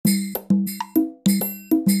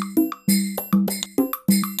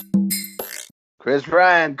Chris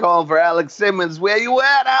Ryan calling for Alex Simmons. Where you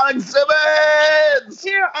at, Alex Simmons?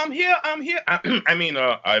 I'm here. I've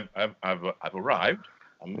arrived.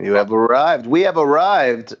 You have arrived. We have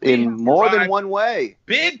arrived We in have more than arrived one way.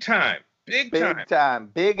 big time, big Big time. time.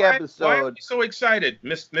 Big Why are episode. we so excited,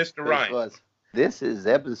 Mr. Ryan? Because this is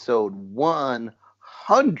episode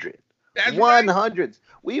 100. That's right. 100.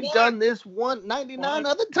 We've One, done this 199 one,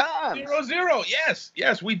 other times. 0, 0.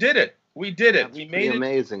 Yes, we did it. We did it. That's We pretty made it.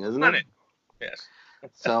 amazing, isn't Done it? it. Yes.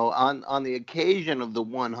 So on the occasion of the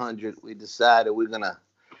 100, we decided we're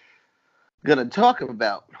gonna talk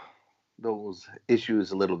about those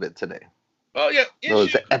issues a little bit today. Oh yeah, Those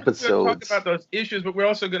issues. We're going to talk episodes. about those issues, but we're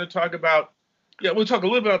also going to talk about. Yeah, we'll talk a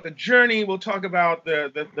little bit about the journey. We'll talk about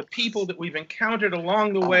the people that we've encountered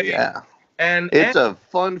along the Oh way. yeah, And it's a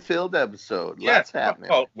fun-filled episode. yeah, Lots happening.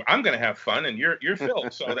 well, I'm going to have fun, and you're Phil.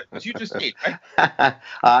 So that you just ate, right?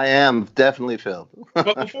 I am definitely filled.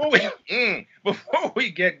 But before we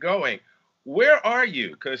get going, where are you?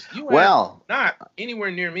 Because you are Well, not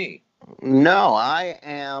anywhere near me. no, I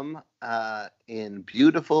am in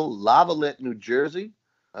beautiful Lavalet, New Jersey.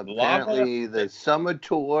 Lava. Apparently, the summer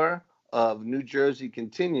tour of New Jersey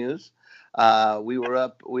continues. We were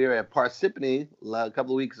at Parsippany a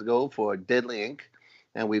couple of weeks ago for Deadly Ink,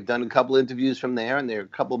 and we've done a couple of interviews from there, and there are a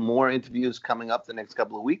couple more interviews coming up the next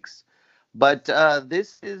couple of weeks. But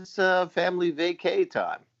this is family vacay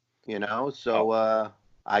time, So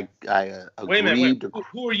I Wait a minute. agreed Wait, to.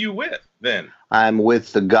 who are you with then? I'm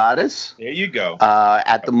with the goddess. There you go.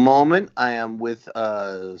 At the moment, I am with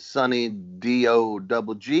Sunny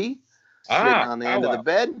D-O-double-G, sitting on the end of the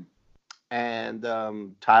bed. And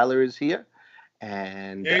Tyler is here.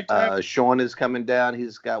 And Hey, Tyler. Sean is coming down.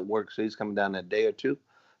 He's got work, so he's coming down in a day or two.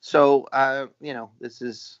 So,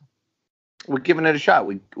 we're giving it a shot.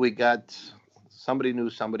 We got somebody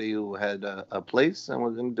who had a place, and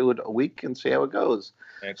we're going to do it a week and see how it goes.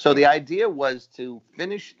 Excellent. So the idea was to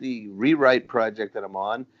finish the rewrite project that I'm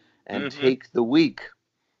on and take the week.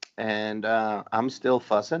 And I'm still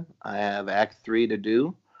fussing. I have Act 3 to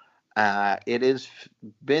do. It has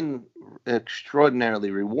been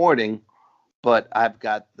extraordinarily rewarding, but I've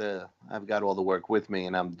got all the work with me,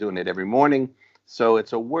 and I'm doing it every morning. So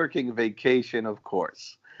it's a working vacation, of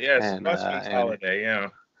course. Yes, And, husband's holiday, yeah.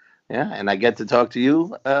 Yeah, and I get to talk to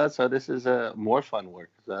you. So this is more fun work.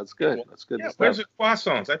 So that's good. That's good Yeah, stuff. where's the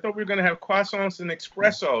croissants? I thought we were going to have croissants and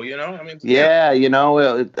espresso, I mean, Yeah,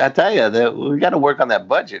 I tell you, we got to work on that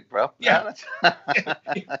budget, bro. Yeah.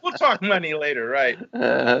 We'll talk money later, right?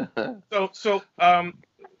 So,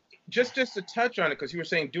 just to touch on it, because you were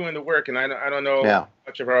saying doing the work, and I don't know how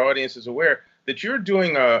much of our audience is aware that you're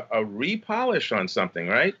doing a repolish on something,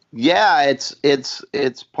 right? Yeah,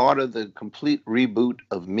 it's part of the complete reboot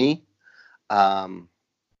of me.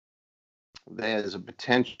 There's a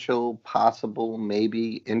potential, possible,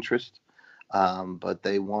 maybe interest, but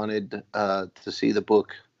they wanted to see the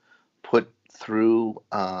book put through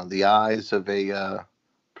the eyes of a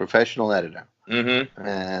professional editor. Mm-hmm.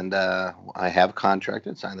 And I have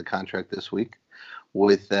signed the contract this week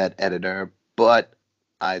with that editor, but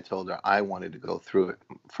I told her I wanted to go through it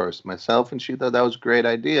first myself, and she thought that was a great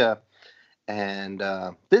idea. And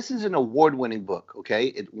this is an award-winning book, okay?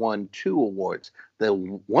 It won 2 awards.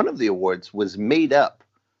 One of the awards was made up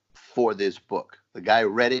for this book. The guy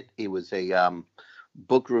read it. He was a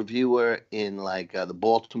book reviewer in the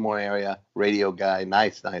Baltimore area, radio guy,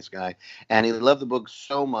 nice guy. And he loved the book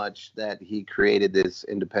so much that he created this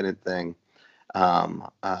independent thing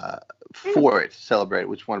for it, to celebrate it,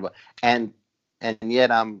 which one about. And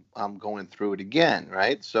yet I'm going through it again,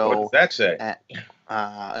 right? So what does that say?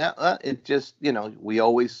 It just, we're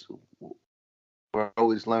always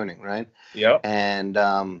learning, right? Yeah. And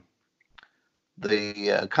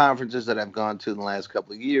the conferences that I've gone to in the last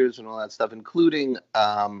couple of years and all that stuff, including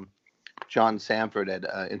John Sanford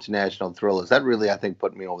at International Thrillers, that really, I think,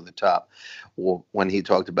 put me over the top when he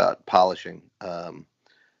talked about polishing. And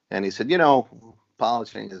he said,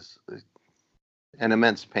 polishing is an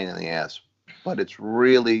immense pain in the ass, but it's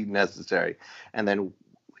really necessary. And then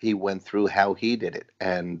he went through how he did it.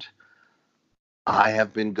 And I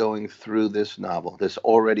have been going through this novel, this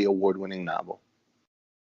already award-winning novel,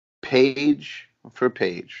 page for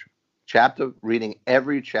page, reading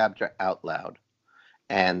every chapter out loud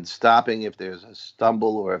and stopping if there's a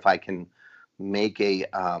stumble or if I can make a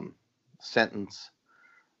sentence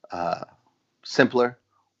simpler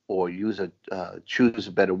or choose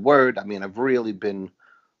a better word. I mean, I've really been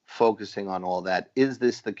focusing on all that. Is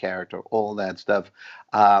this the character? All that stuff.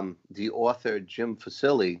 The author, Jim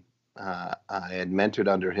Facili, I had mentored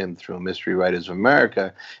under him through Mystery Writers of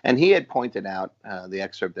America, and he had pointed out the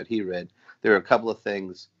excerpt that he read. There are a couple of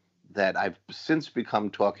things that I've since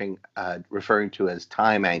become referring to as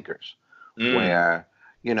time anchors, where,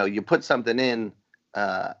 you put something in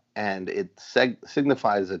and it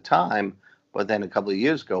signifies a time, but then a couple of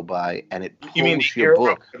years go by and it pulls your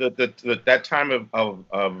book. That time of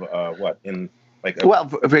what in like? Well,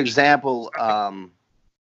 for example,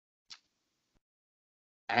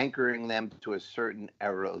 anchoring them to a certain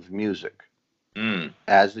era of music.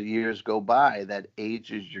 As the years go by, that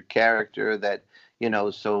ages your character. That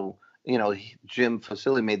Jim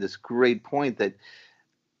Facili made this great point that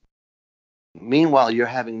meanwhile you're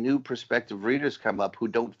having new prospective readers come up who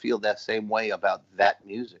don't feel that same way about that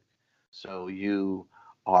music. So you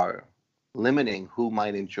are limiting who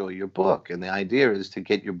might enjoy your book, and the idea is to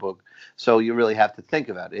get your book. So you really have to think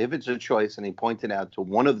about it. If it's a choice, and he pointed out to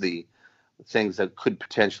one of the things that could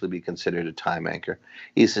potentially be considered a time anchor,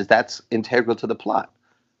 he says that's integral to the plot.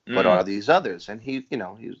 But are these others? And he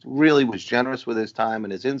really was generous with his time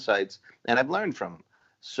and his insights, and I've learned from him.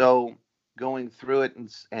 So going through it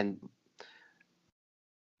and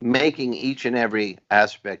making each and every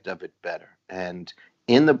aspect of it better. And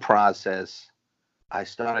in the process, I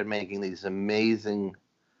started making these amazing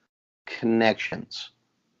connections.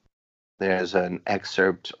 There's an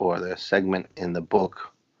excerpt or the segment in the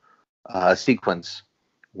book, a sequence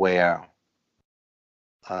where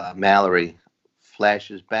Mallory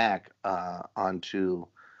flashes back onto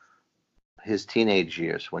his teenage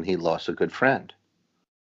years when he lost a good friend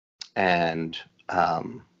and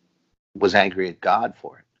was angry at God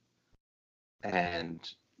for it. And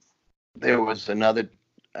there was another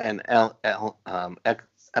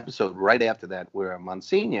episode right after that where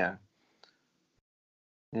Monsignor,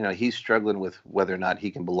 he's struggling with whether or not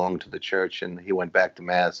he can belong to the church, and he went back to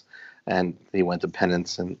Mass and he went to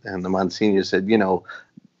penance, and the Monsignor said,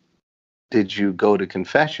 did you go to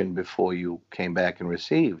confession before you came back and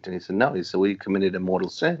received? And he said, no. He said, well, you committed a mortal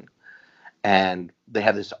sin. And they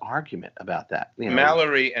have this argument about that.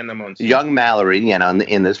 Mallory and the Monsignor. Young Mallory,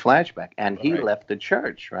 in this flashback. And he left the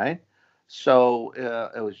church, right? So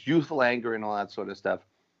it was youthful anger and all that sort of stuff.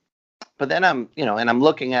 But then I'm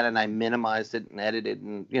looking at it and I minimized it and edited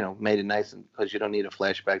and, made it nice, because you don't need a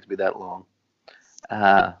flashback to be that long.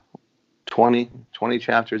 20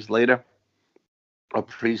 chapters later, a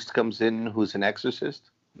priest comes in who's an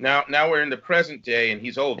exorcist. Now we're in the present day and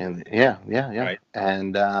he's old. And yeah. Right.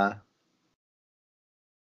 And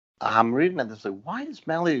I'm reading it, it's like, why is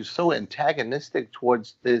Mallory so antagonistic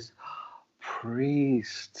towards this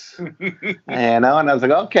priest? And I was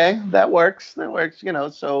like, okay, that works.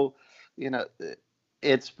 So,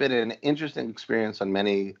 it's been an interesting experience on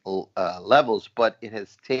many levels, but it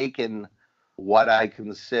has taken what I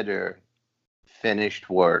consider finished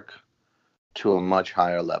work to a much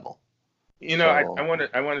higher level. I want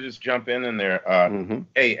to just jump in there.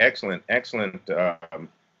 Hey, excellent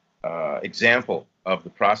example of the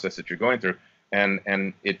process that you're going through,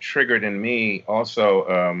 and it triggered in me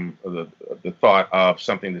also the thought of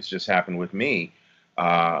something that's just happened with me.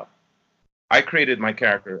 I created my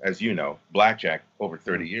character, as you know, Blackjack, over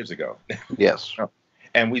 30 years ago. Yes.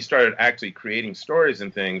 And we started actually creating stories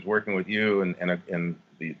and things, working with you and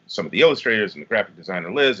some of the illustrators and the graphic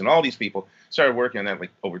designer Liz and all these people started working on that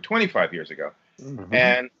like over 25 years ago. Mm-hmm.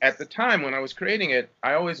 And at the time when I was creating it,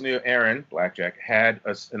 I always knew Erin, Blackjack, had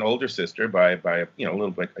an older sister by a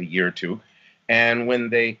little bit, a year or two. And when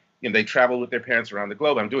they traveled with their parents around the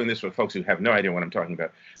globe. I'm doing this for folks who have no idea what I'm talking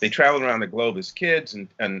about. They traveled around the globe as kids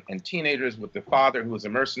and teenagers with the father who was a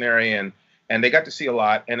mercenary, and they got to see a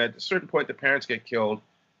lot. And at a certain point, the parents get killed.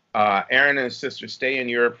 Erin and his sister stay in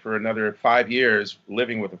Europe for another 5 years,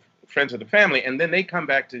 living with friends of the family, and then they come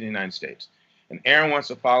back to the United States. And Erin wants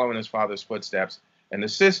to follow in his father's footsteps. And the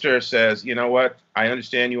sister says, you know what, I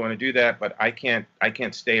understand you want to do that, but I can't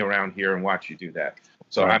stay around here and watch you do that.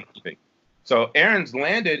 So right. I'm leaving. So Erin's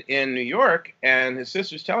landed in New York, and his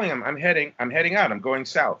sister's telling him, I'm heading out. I'm going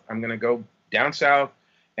south. I'm going to go down south,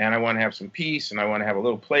 and I want to have some peace, and I want to have a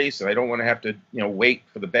little place, and I don't want to have to, wait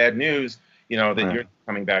for the bad news, that right. You're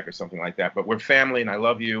coming back or something like that. But we're family, and I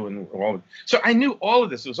love you, and all. So I knew all of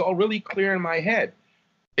this. It was all really clear in my head,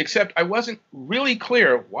 except I wasn't really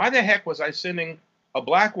clear. Why the heck was I sending a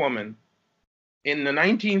black woman in the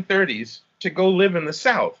 1930s to go live in the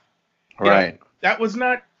South? Right. That was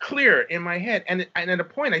not clear in my head. And at a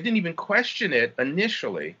point, I didn't even question it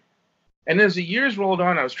initially. And as the years rolled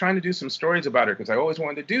on, I was trying to do some stories about her because I always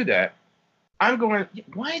wanted to do that. I'm going,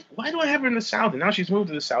 why do I have her in the South? And now she's moved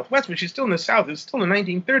to the Southwest, but she's still in the South. It's still the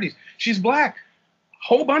 1930s. She's black. A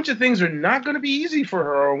whole bunch of things are not going to be easy for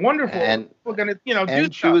her or wonderful. And we're going to, and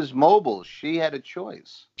do she was mobile. She had a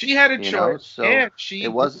choice. She had a choice. So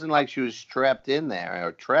it wasn't like she was strapped in there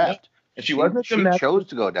or trapped. And she wasn't she chose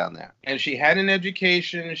to go down there. And she had an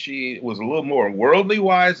education. She was a little more worldly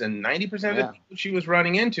wise than 90% of the people she was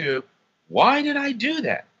running into. Why did I do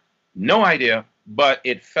that? No idea, but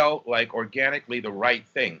it felt like organically the right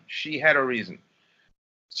thing. She had a reason.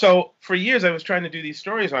 So for years, I was trying to do these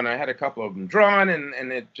stories on her. I had a couple of them drawn,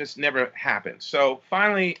 and it just never happened. So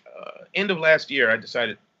finally, end of last year, I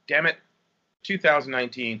decided, damn it,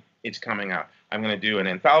 2019, it's coming out. I'm going to do an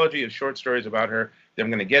anthology of short stories about her. I'm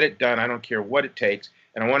going to get it done. I don't care what it takes.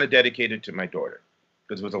 And I want to dedicate it to my daughter,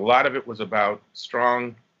 because a lot of it was about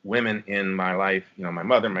strong women in my life. You know, my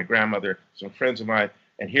mother, my grandmother, some friends of mine.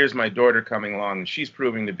 And here's my daughter coming along, and she's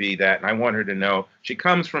proving to be that. And I want her to know she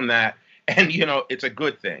comes from that. And, you know, it's a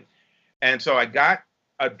good thing. And so I got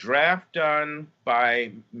a draft done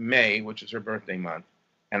by May, which is her birthday month.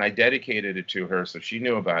 And I dedicated it to her, so she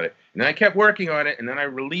knew about it. And then I kept working on it, and then I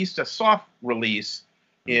released a soft release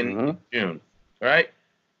in June. Right?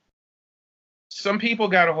 Some people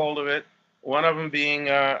got a hold of it. One of them being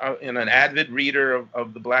an avid reader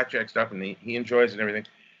of the Blackjack stuff, and he enjoys it and everything.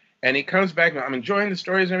 And he comes back, and I'm enjoying the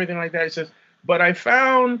stories and everything like that. He says, but I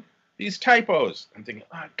found these typos. I'm thinking,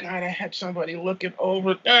 oh, God, I had somebody look it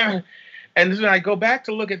over. And then I go back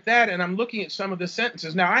to look at that, and I'm looking at some of the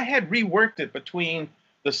sentences. Now, I had reworked it between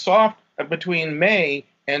May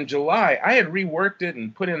and July. I had reworked it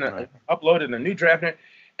and uploaded a new draft.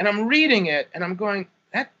 And I'm reading it, and I'm going,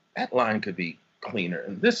 that line could be cleaner,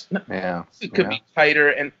 and this could be tighter.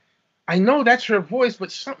 And I know that's her voice,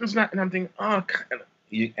 but something's not. And I'm thinking, oh, God.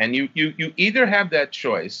 You either have that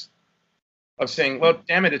choice of saying, well,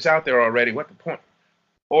 damn it, it's out there already. What the point?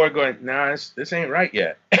 Or going, nah, this ain't right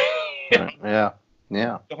yet. Yeah.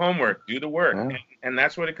 The homework, do the work. Yeah. And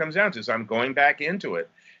that's what it comes down to. So I'm going back into it.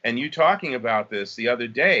 And you talking about this the other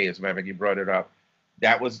day, as a matter of fact, you brought it up.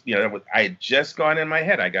 That was, I had just gone in my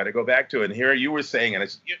head. I got to go back to it. And here you were saying, and I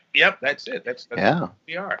said, yep, that's it. That's what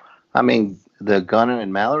we are. I mean, the Gunnar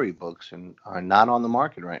and Mallory books are not on the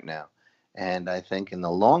market right now. And I think in the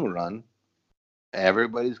long run,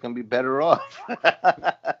 everybody's going to be better off.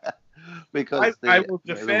 Because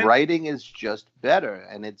the writing is just better.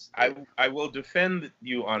 And I will defend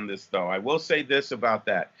you on this, though. I will say this about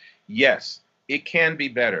that. Yes, it can be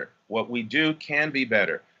better. What we do can be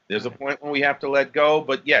better. There's a point when we have to let go,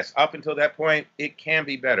 but yes, up until that point, it can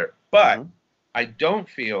be better. But I don't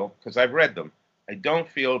feel, because I've read them, I don't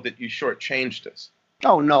feel that you shortchanged us.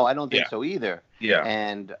 Oh, no, I don't think so either. Yeah.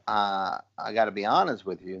 And I got to be honest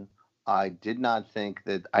with you, I did not think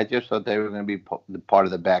that, I just thought they were going to be part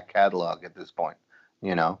of the back catalog at this point.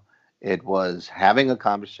 It was having a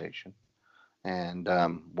conversation. And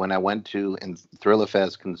when I went to Thriller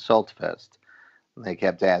Fest, Consult Fest, they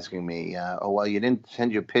kept asking me, oh, well, you didn't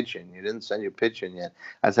send your pitch in. You didn't send your pitch in yet.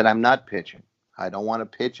 I said, I'm not pitching. I don't want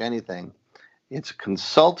to pitch anything. It's a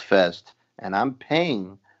Consult Fest, and I'm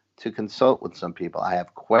paying to consult with some people. I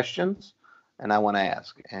have questions, and I want to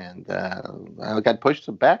ask. And I got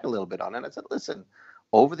pushed back a little bit on it. I said, listen,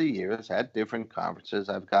 over the years at different conferences,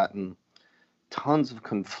 I've gotten tons of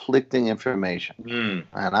conflicting information.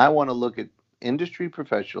 And I want to look at industry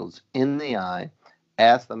professionals in the eye,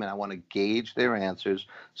 ask them, and I want to gauge their answers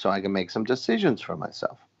so I can make some decisions for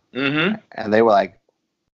myself. And they were like,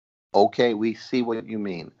 okay, we see what you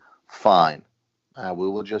mean. Fine. We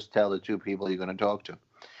will just tell the two people you're going to talk to.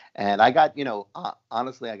 And I got,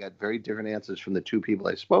 honestly, I got very different answers from the two people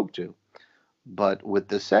I spoke to. But with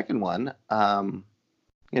the second one,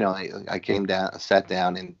 I came down, sat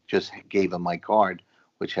down, and just gave him my card,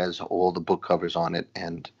 which has all the book covers on it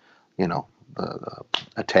and,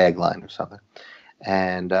 a tagline or something.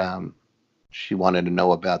 And she wanted to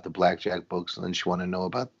know about the Blackjack books, and then she wanted to know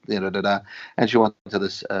about, and she went to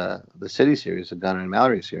this, the City series, the Gunnar and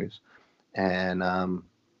Mallory series. And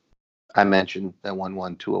I mentioned that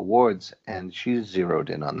won 2 awards, and she zeroed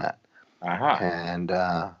in on that.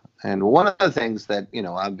 And one of the things that,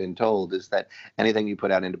 I've been told is that anything you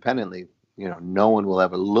put out independently, no one will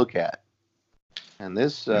ever look at. And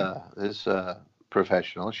this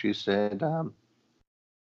professional, she said, no,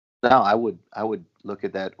 I would look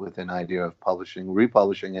at that with an idea of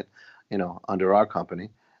republishing it, under our company,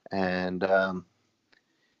 and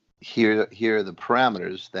here are the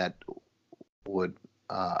parameters that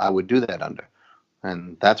I would do that under,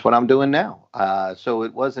 and that's what I'm doing now. So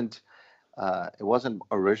it wasn't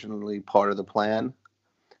originally part of the plan,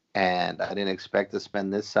 and I didn't expect to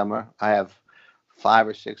spend this summer. I have 5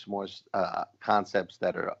 or 6 more concepts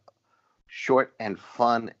that are short and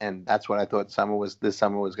fun, and that's what I thought this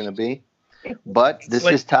summer was going to be. But this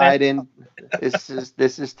is tied in. This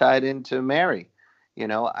is tied into Mary.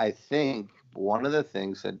 I think one of the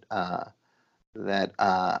things that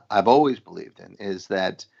I've always believed in is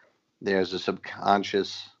that there's a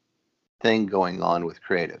subconscious thing going on with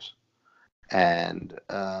creatives. And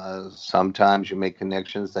sometimes you make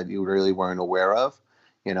connections that you really weren't aware of.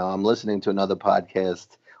 I'm listening to another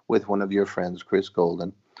podcast with one of your friends, Chris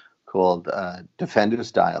Golden, called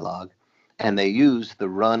Defenders Dialogue. And they use the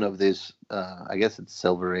run of this, I guess it's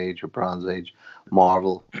Silver Age or Bronze Age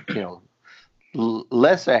Marvel,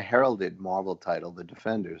 lesser heralded Marvel title, The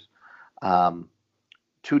Defenders,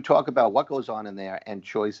 to talk about what goes on in there and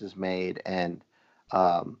choices made, and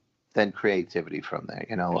then creativity from there.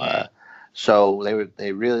 So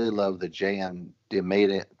they really love the J.M.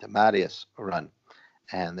 DeMatteis run,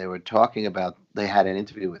 and they were talking about, they had an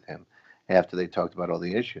interview with him after they talked about all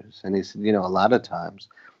the issues, and he said, a lot of times,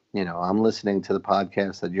 I'm listening to the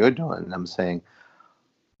podcast that you're doing, and I'm saying,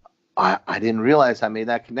 I didn't realize I made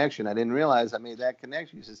that connection. I didn't realize I made that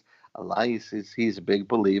connection. He says, he's a big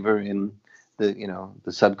believer in the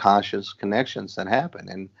subconscious connections that happen,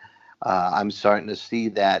 and I'm starting to see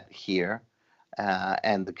that here,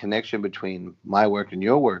 and the connection between my work and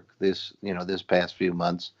your work this past few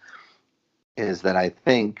months is that I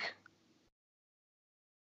think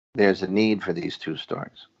there's a need for these two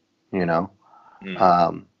stories.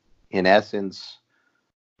 In essence,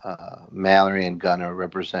 Mallory and Gunnar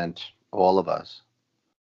represent all of us,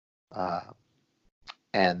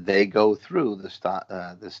 and they go through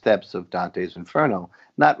the steps of Dante's Inferno,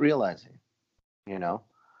 not realizing.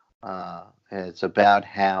 It's about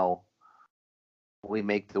how we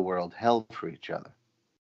make the world hell for each other,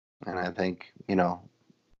 and I think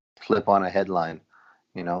flip on a headline,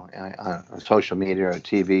 on social media or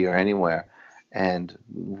TV or anywhere, and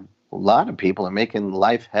a lot of people are making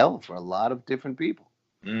life hell for a lot of different people.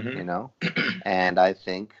 And I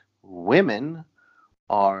think women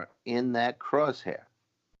are in that crosshair,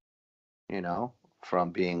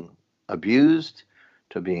 from being abused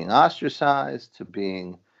to being ostracized to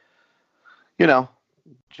being,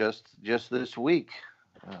 just this week,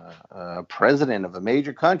 a president of a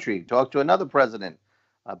major country talked to another president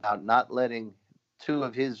about not letting two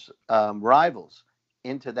of his rivals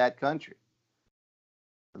into that country.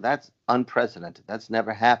 That's unprecedented. That's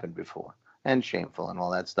never happened before, and shameful and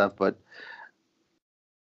all that stuff. But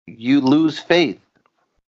you lose faith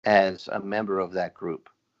as a member of that group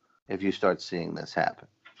if you start seeing this happen.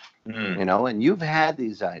 And you've had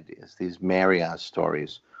these ideas, these Marriott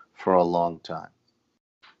stories, for a long time.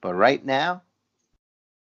 But right now,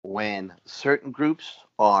 when certain groups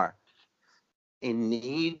are in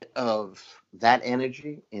need of that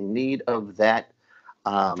energy, in need of that,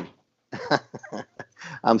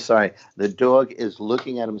 I'm sorry, the dog is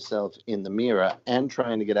looking at himself in the mirror and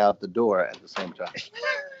trying to get out the door at the same time.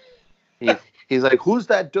 He's like, who's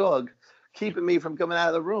that dog keeping me from coming out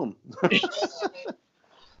of the room?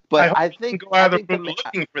 But I think go out of the room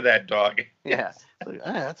looking for that dog. Yeah,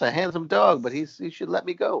 that's a handsome dog, but he should let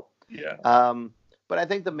me go. Yeah. But I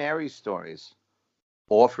think the Mary stories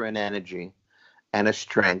offer an energy and a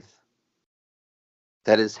strength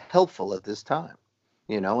that is helpful at this time,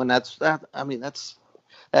 and that's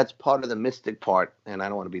part of the mystic part. And I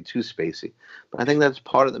don't want to be too spacey, but I think that's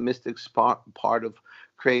part of the mystic part of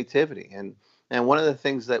creativity, and one of the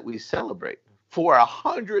things that we celebrate for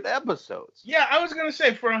 100 episodes. Yeah, I was going to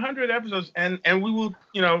say for 100 episodes, and we will,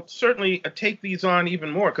 certainly take these on even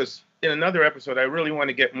more, because in another episode, I really want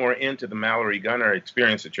to get more into the Mallory Gunnar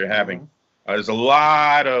experience that you're having. There's a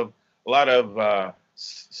lot of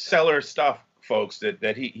seller stuff, folks,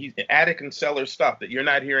 that he's attic and cellar stuff that you're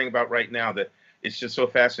not hearing about right now, that it's just so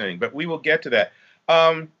fascinating. But we will get to that.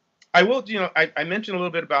 I will, I mentioned a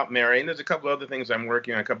little bit about Mary, and there's a couple other things I'm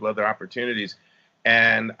working on, a couple other opportunities,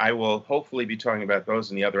 and I will hopefully be talking about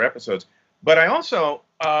those in the other episodes. But I also,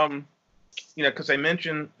 because I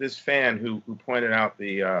mentioned this fan who pointed out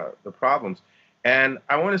the problems, and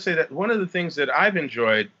I want to say that one of the things that I've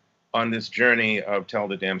enjoyed on this journey of Tell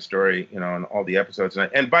the Damn Story, on all the episodes,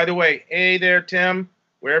 and by the way, hey there, Tim,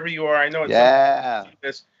 wherever you are, I know it's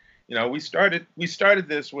this. We started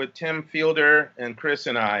this with Tim Fielder and Chris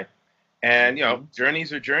and I. And,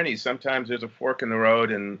 journeys are journeys. Sometimes there's a fork in the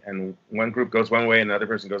road, and one group goes one way and another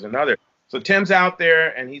person goes another. So Tim's out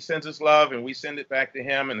there, and he sends us love, and we send it back to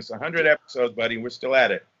him. And it's 100 episodes, buddy. We're still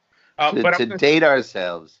at it. To date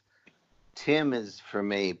ourselves, Tim is, for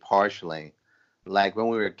me, partially, like when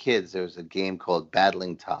we were kids, there was a game called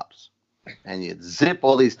Battling Tops. And you'd zip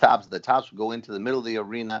all these tops. The tops would go into the middle of the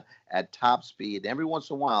arena at top speed. Every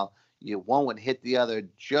once in a while, one would hit the other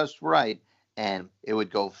just right, and it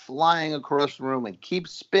would go flying across the room and keep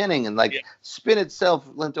spinning and spin itself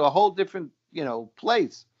into a whole different,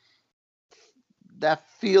 place. That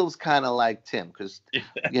feels kind of like Tim, because,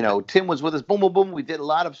 Tim was with us. Boom, boom, boom. We did a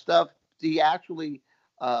lot of stuff. He actually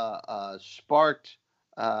sparked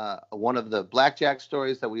one of the blackjack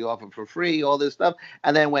stories that we offer for free, all this stuff,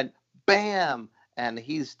 and then went bam, and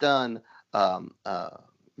he's done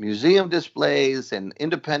museum displays and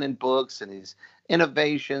independent books, and his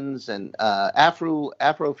innovations and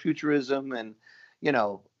Afrofuturism, and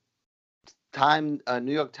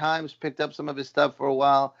New York Times picked up some of his stuff for a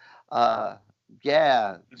while.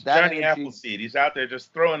 Yeah, it's Johnny Appleseed. He's out there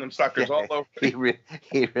just throwing them suckers all over. He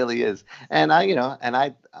really is, and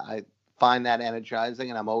I find that energizing,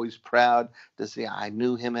 and I'm always proud to see I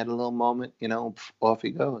knew him at a little moment. Off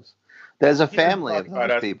he goes. There's a family of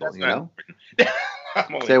those people,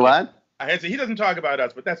 Say what? I said he doesn't talk about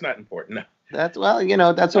us, but that's not important. No. That's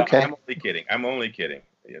okay. I'm only kidding.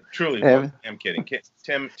 Yeah, truly, I'm kidding.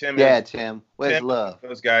 Tim. Yeah, Tim. Where's Tim, love?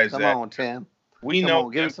 Those guys. Come on, Tim. We know.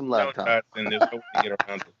 Give us some love, Tom. And there's no way to get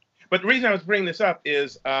around it. But the reason I was bringing this up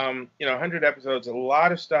is, 100 episodes, a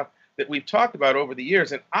lot of stuff that we've talked about over the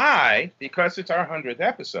years. And because it's our 100th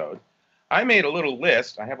episode, I made a little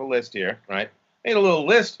list. I have a list here, right? Made a little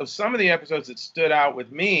list of some of the episodes that stood out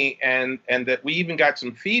with me and that we even got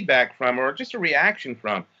some feedback from, or just a reaction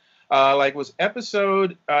from. Was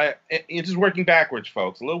episode, it's just working backwards,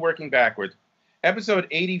 folks, a little working backwards. Episode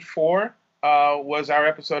 84 was our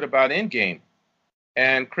episode about Endgame.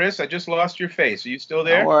 And Chris, I just lost your face. Are you still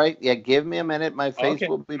there? All right. Yeah, give me a minute. My face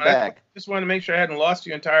will be back. Just wanted to make sure I hadn't lost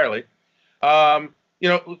you entirely.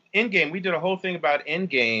 Endgame, we did a whole thing about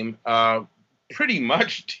Endgame, pretty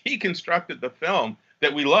much deconstructed the film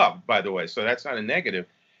that we loved, by the way. So that's not a negative.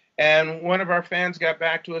 And one of our fans got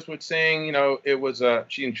back to us with saying, it was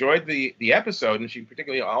she enjoyed the episode, and she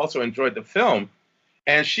particularly also enjoyed the film.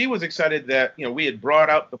 And she was excited that, we had brought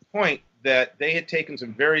out the point that they had taken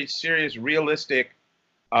some very serious, realistic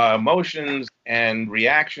emotions and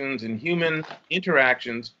reactions and human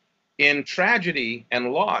interactions in tragedy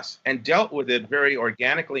and loss, and dealt with it very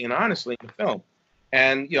organically and honestly in the film.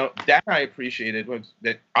 And, that I appreciated, was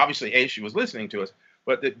that obviously, A, she was listening to us,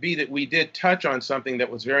 but that B, that we did touch on something that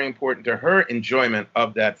was very important to her enjoyment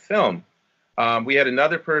of that film. We had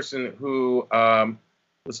another person who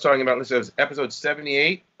was talking about, this was episode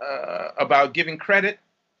 78, about giving credit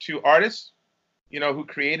to artists, who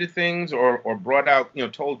created things or brought out,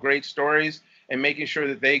 told great stories, and making sure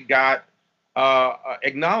that they got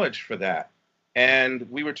acknowledged for that. And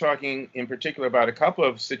we were talking in particular about a couple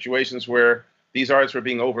of situations where these artists were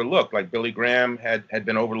being overlooked. Like Billy Graham had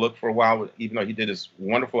been overlooked for a while, even though he did his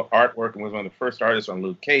wonderful artwork and was one of the first artists on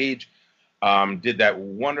Luke Cage. Did that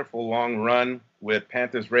wonderful long run with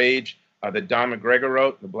Panther's Rage that Don McGregor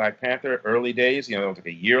wrote, the Black Panther, early days. It was like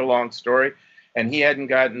a year-long story. And he hadn't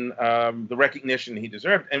gotten the recognition he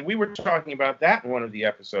deserved. And we were talking about that in one of the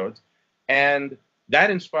episodes. And that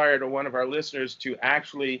inspired one of our listeners to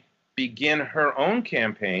actually begin her own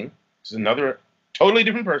campaign. This is another totally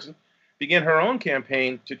different person. Begin her own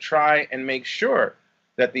campaign to try and make sure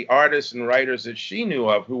that the artists and writers that she knew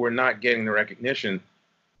of who were not getting the recognition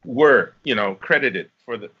were, credited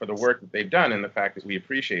for the work that they've done, and the fact that we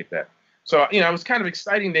appreciate that. So, it was kind of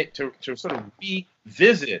exciting to sort of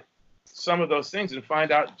revisit some of those things and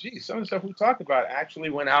find out, geez, some of the stuff we talked about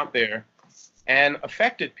actually went out there and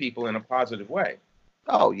affected people in a positive way.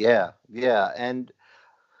 Oh, yeah. Yeah. And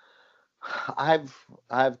I've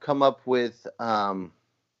come up with a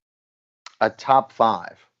top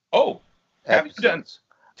 5. Oh, have you done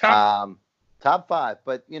top 5?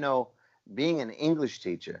 But being an English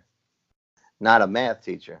teacher, not a math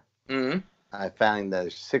teacher, I found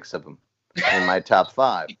there's 6 of them in my top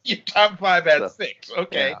 5. Your top 5 at 6,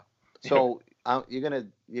 okay. Yeah. So my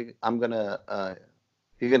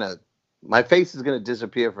face is gonna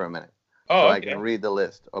disappear for a minute. Oh, so okay. I can read the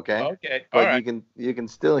list, okay? Okay. But all right. You can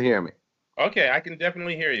still hear me. Okay, I can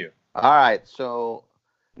definitely hear you. All right, so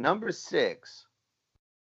number 6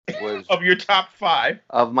 was of your top 5.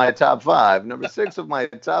 Of my top 5. Number 6 of my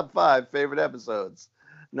top 5 favorite episodes.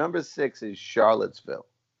 Number 6 is Charlottesville.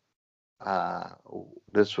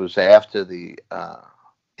 This was after the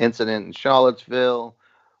incident in Charlottesville,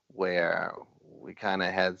 where we kind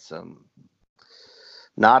of had some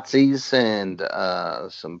Nazis and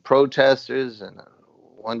some protesters, and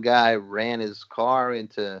one guy ran his car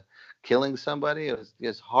into killing somebody. It was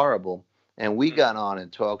just horrible. And we got on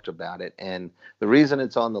and talked about it. And the reason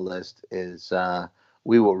it's on the list is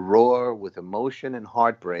we were raw with emotion and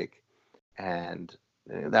heartbreak. And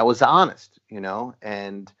that was honest,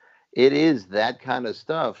 and it is that kind of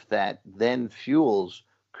stuff that then fuels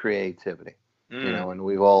creativity, and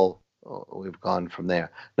we've gone from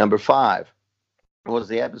there. Number 5 was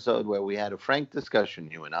the episode where we had a frank discussion,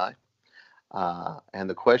 you and I. And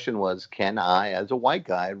the question was, can I, as a white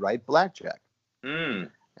guy, write blackjack?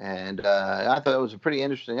 And I thought it was a pretty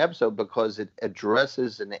interesting episode because it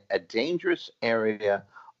addresses a dangerous area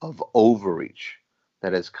of overreach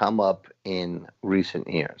that has come up in recent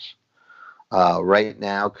years. Right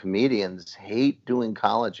now, comedians hate doing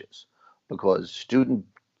colleges because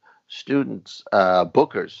students,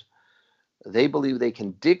 bookers, they believe they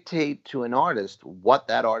can dictate to an artist what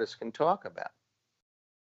that artist can talk about.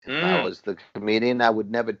 If I was the comedian, I would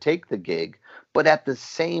never take the gig. But at the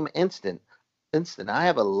same instant, I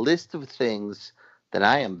have a list of things that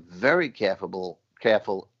I am very careful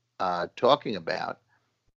talking about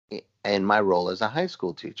in my role as a high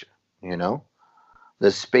school teacher. You know, the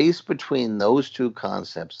space between those two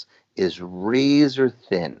concepts is razor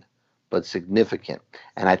thin, but significant.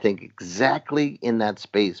 And I think exactly in that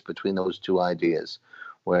space between those two ideas,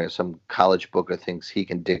 where some college booker thinks he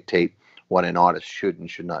can dictate what an artist should and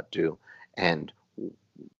should not do, and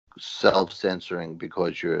self-censoring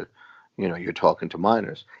because you're talking to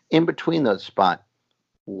minors. In between that spot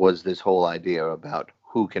was this whole idea about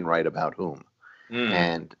who can write about whom.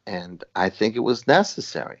 And I think it was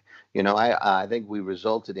necessary. I think we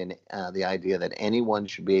resulted in the idea that anyone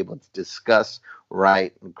should be able to discuss,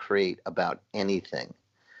 write, and create about anything.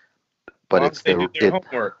 But it's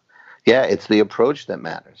homework. Yeah, it's the approach that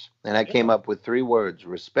matters. And I came up with 3 words: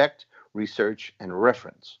 respect, research, and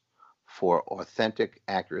reference for authentic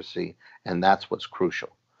accuracy, and that's what's crucial.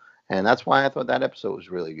 And that's why I thought that episode was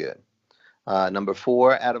really good. Number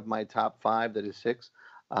 4 out of my top 5, that is 6,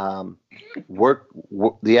 the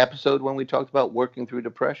episode when we talked about working through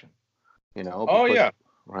depression.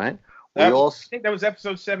 Right. I think that was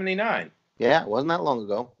episode 79. Yeah, it wasn't that long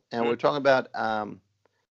ago, and we're talking about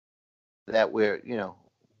that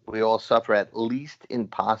we all suffer at least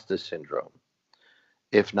imposter syndrome,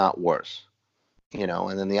 if not worse.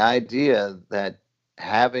 And then the idea that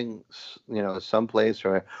having some place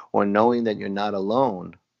or knowing that you're not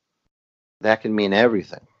alone, that can mean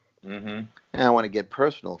everything. And I want to get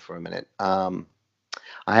personal for a minute. I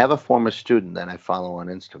have a former student that I follow on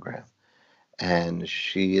Instagram, and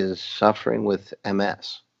she is suffering with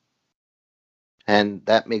MS. And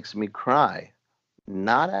that makes me cry,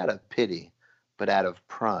 not out of pity, but out of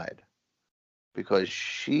pride, because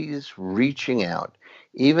she's reaching out,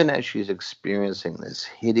 even as she's experiencing this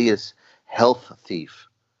hideous health thief,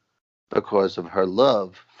 because of her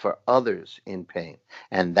love for others in pain.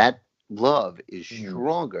 And that love is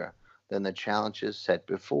stronger than the challenges set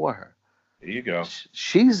before her. There you go.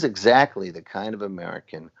 She's exactly the kind of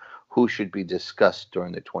American who should be discussed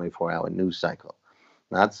during the 24-hour news cycle,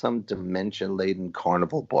 not some dementia-laden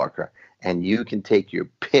carnival barker. And you can take your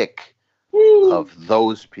pick of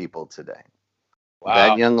those people today. Wow.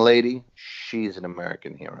 That young lady, she's an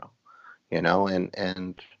American hero,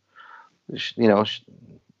 and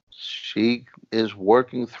she is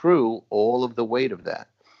working through all of the weight of that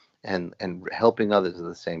and helping others at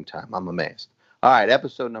the same time. I'm amazed. All right,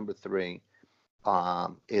 episode number 3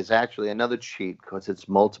 is actually another cheat because it's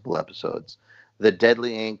multiple episodes. The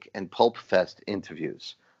Deadly Ink and Pulp Fest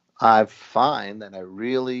interviews. I find that I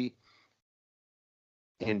really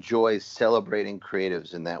enjoy celebrating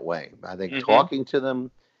creatives in that way. I think talking to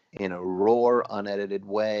them in a raw, unedited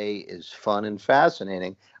way is fun and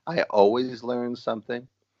fascinating. I always learn something.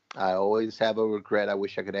 I always have a regret. I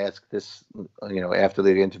wish I could ask this, after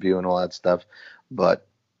the interview and all that stuff. But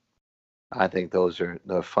I think those are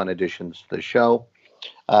the fun additions to the show.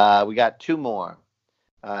 We got 2 more.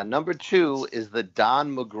 Number 2 is the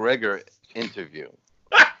Don McGregor interview.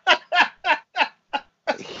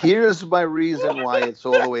 Here's my reason why it's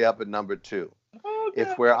all the way up at number 2.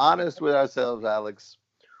 If we're honest with ourselves, Alex,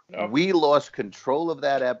 we lost control of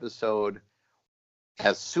that episode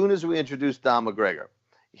as soon as we introduced Don McGregor.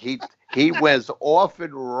 He was off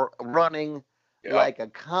and running like a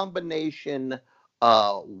combination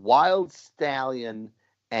wild stallion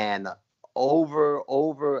and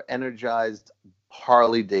over energized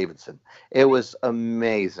Harley Davidson. It was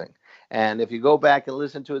amazing. And if you go back and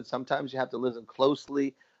listen to it, sometimes you have to listen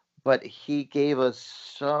closely, but he gave us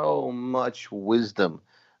so much wisdom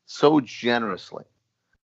so generously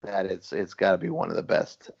that it's got to be one of the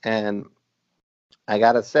best. And I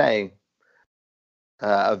got to say,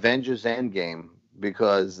 Avengers Endgame,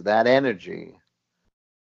 because that energy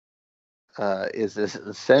is an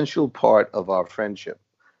essential part of our friendship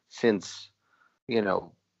since,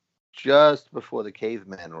 just before the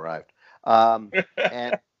caveman arrived.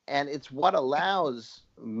 And it's what allows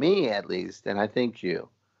me, at least, and I think you,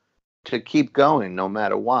 to keep going no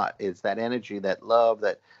matter what. It's that energy, that love,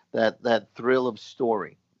 that thrill of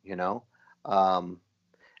story, and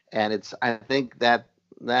I think that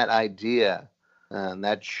idea and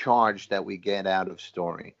that charge that we get out of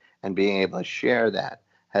story and being able to share that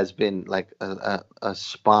has been like a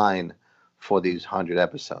spine for these 100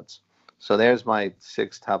 episodes. So there's my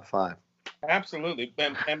 6 top 5. Absolutely.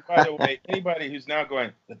 And by the way, anybody who's now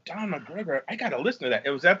going, the Don McGregor, I got to listen to that. It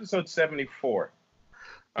was episode 74.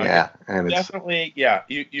 Yeah. And definitely, yeah.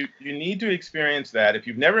 You need to experience that. If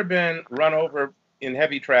you've never been run over in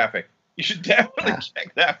heavy traffic, you should definitely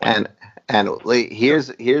check that one. And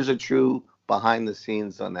here's a true behind the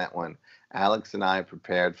scenes on that one. Alex and I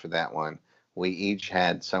prepared for that one. We each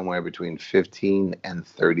had somewhere between 15 and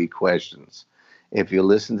 30 questions. If you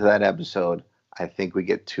listen to that episode, I think we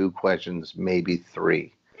get 2 questions, maybe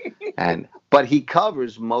 3. But he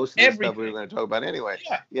covers most of the stuff we were going to talk about anyway.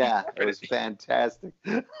 Yeah, it was fantastic.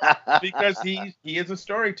 Because he is a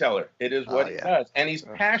storyteller. It is what he does, and he's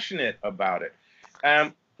passionate about it.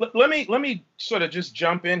 Let me sort of just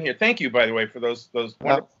jump in here. Thank you, by the way, for those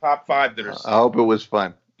wonderful top 5 that are. I hope it was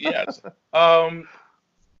fun. Yes. One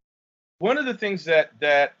of the things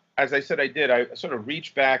that, as I said, I sort of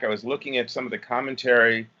reached back. I was looking at some of the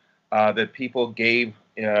commentary that people gave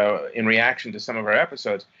in reaction to some of our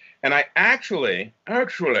episodes, and I actually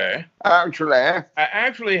have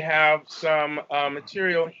some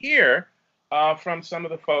material here from some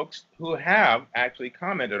of the folks who have actually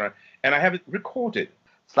commented on, and I have it recorded.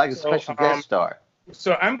 It's like a special guest star.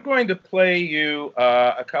 So I'm going to play you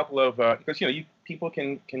a couple of because people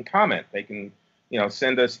can comment. They can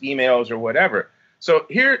send us emails or whatever. So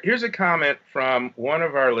here's a comment from one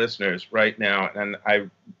of our listeners right now, and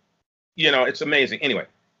it's amazing. Anyway,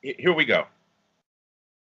 here we go.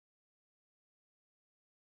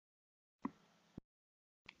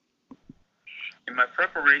 In my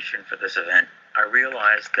preparation for this event, I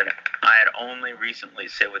realized that I had only recently,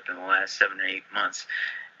 say within the last 7 to 8 months,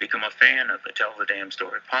 become a fan of the Tell the Damn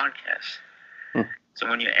Story podcast. So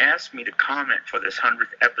when you asked me to comment for this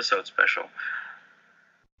 100th episode special,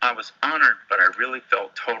 I was honored, but I really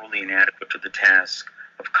felt totally inadequate to the task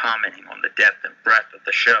of commenting on the depth and breadth of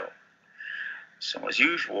the show. So as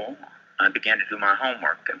usual, I began to do my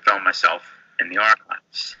homework and found myself in the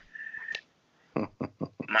archives.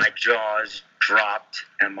 My jaws dropped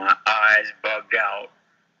and my eyes bugged out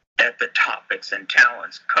at the topics and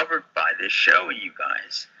talents covered by this show, you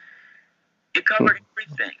guys. It covered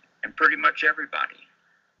everything and pretty much everybody.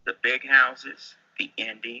 The big houses, the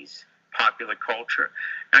indies, popular culture,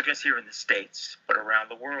 not just here in the States, but around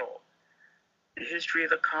the world. The history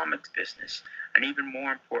of the comics business, and even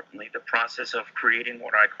more importantly, the process of creating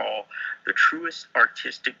what I call the truest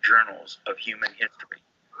artistic journals of human history.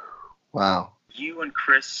 Wow. You and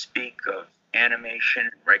Chris speak of animation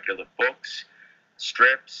and regular books,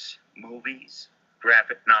 strips, movies,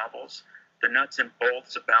 graphic novels, the nuts and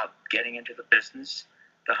bolts about getting into the business,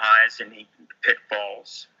 the highs and the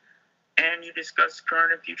pitfalls, and you discuss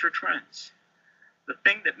current and future trends. The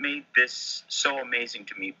thing that made this so amazing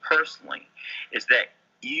to me personally is that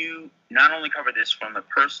you not only cover this from the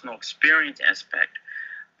personal experience aspect,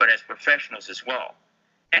 but as professionals as well.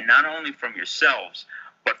 And not only from yourselves,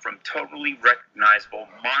 but from totally recognizable,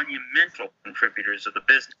 monumental contributors of the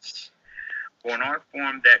business. For an art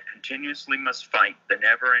form that continuously must fight the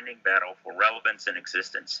never-ending battle for relevance and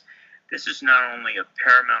existence, this is not only of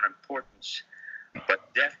paramount importance,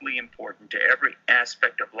 but definitely important to every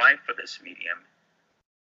aspect of life for this medium,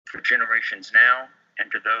 for generations now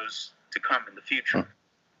and to those to come in the future.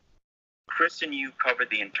 Chris and you cover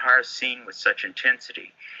the entire scene with such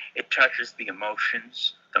intensity. It touches the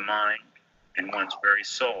emotions, the mind, and one's very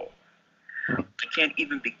soul. I can't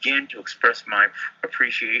even begin to express my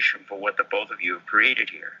appreciation for what the both of you have created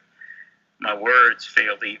here. My words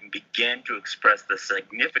fail to even begin to express the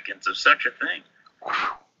significance of such a thing.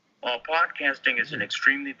 While podcasting is an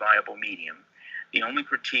extremely viable medium, the only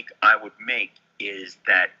critique I would make is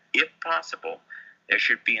that, if possible, there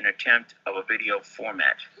should be an attempt of a video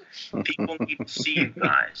format. People need to see you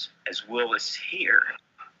guys as well as hear,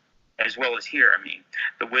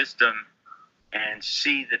 the wisdom and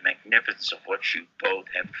see the magnificence of what you both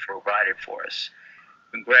have provided for us.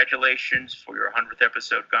 Congratulations for your 100th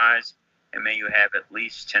episode, guys, and may you have at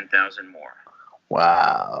least 10,000 more.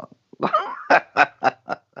 Wow.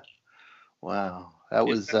 Wow. That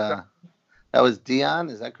was Dion,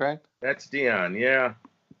 is that correct? That's Dion, yeah.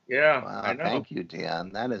 Yeah, wow, I know. Thank you,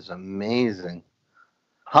 Dion. That is amazing.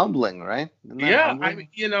 Humbling, right? Yeah, humbling?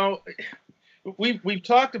 We've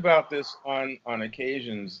talked about this on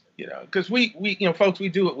occasions, because we folks, we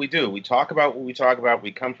do what we do. We talk about what we talk about.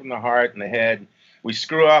 We come from the heart and the head. We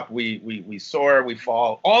screw up. We soar. We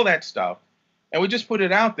fall. All that stuff, and we just put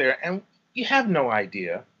it out there. And you have no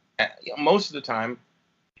idea, most of the time,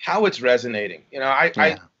 how it's resonating.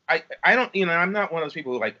 I don't. I'm not one of those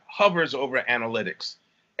people who hovers over analytics.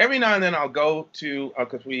 every now and then I'll go to,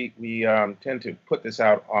 because we tend to put this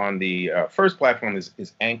out on the first platform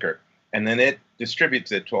is Anchor, and then it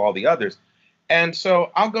distributes it to all the others. And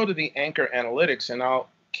so I'll go to the Anchor Analytics, and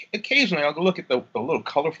occasionally I'll go look at the little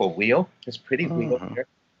colorful wheel. It's pretty wheel here,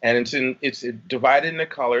 and it's divided into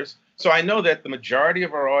colors. So I know that the majority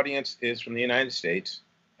of our audience is from the United States.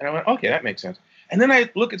 And I went, okay, that makes sense. And then I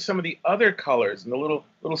look at some of the other colors and the little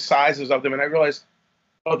sizes of them, and I realize,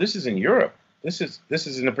 oh, this is in Europe. This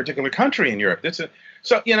is in a particular country in Europe. So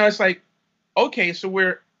it's like, okay, so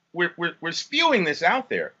we're spewing this out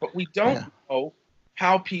there, but we don't know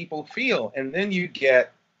how people feel, and then you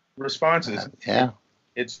get responses.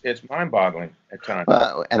 It's mind-boggling at times.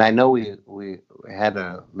 Well, and I know we had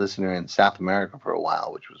a listener in South America for a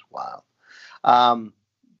while, which was wild.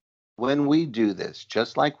 When we do this,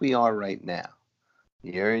 just like we are right now,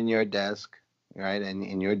 you're in your desk, right, and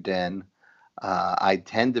in your den. I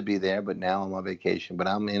tend to be there, but now I'm on vacation. But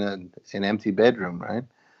I'm in an empty bedroom, right?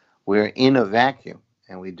 We're in a vacuum,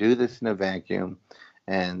 and we do this in a vacuum.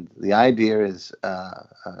 And the idea is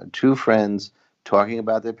two friends talking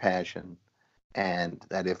about their passion, and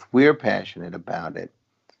that if we're passionate about it,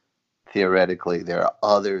 theoretically, there are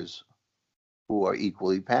others who are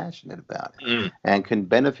equally passionate about it and can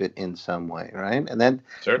benefit in some way, right? And then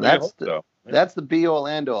that's the be-all,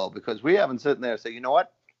 end-all, because we haven't sitting there and say, you know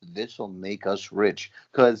what, this will make us rich,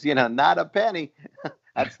 because, not a penny.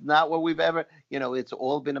 That's not what we've ever, it's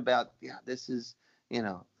all been about, this is,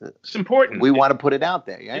 it's important. We want to put it out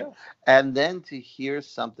there, right? Yeah. And then to hear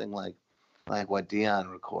something like what Dion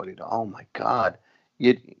recorded, oh my God,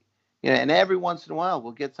 and every once in a while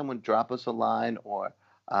we'll get someone drop us a line or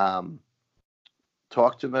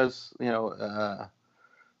talk to us, in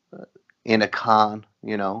a con,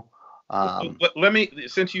 But let me,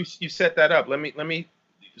 since you set that up, let me.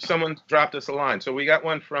 Someone dropped us a line, so we got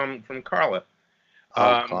one from Carla.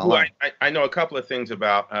 Who I know a couple of things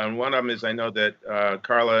about. One of them is I know that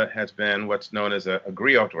Carla has been what's known as a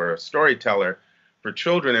griot, or a storyteller, for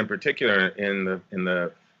children in particular in the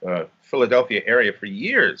Philadelphia area for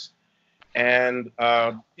years. And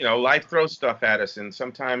life throws stuff at us, and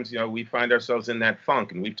sometimes we find ourselves in that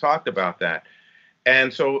funk, and we've talked about that.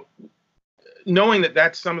 And so, knowing that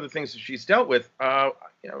that's some of the things that she's dealt with,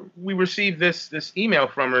 we received this email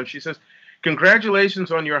from her, and she says,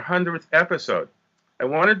 "Congratulations on your 100th episode. I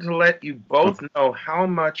wanted to let you both know how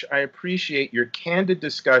much I appreciate your candid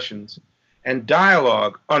discussions and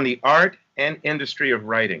dialogue on the art and industry of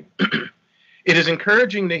writing. It is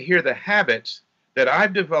encouraging to hear the habits that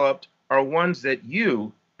I've developed are ones that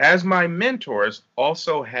you, as my mentors,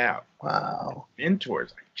 also have." Wow.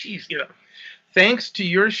 Mentors. Geez, Thanks to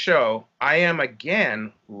your show, I am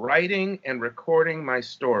again writing and recording my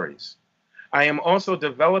stories. I am also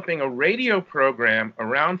developing a radio program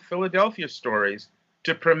around Philadelphia stories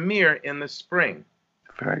to premiere in the spring.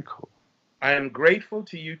 Very cool. I am grateful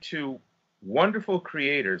to you two wonderful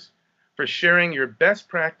creators for sharing your best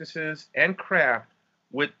practices and craft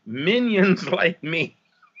with minions like me.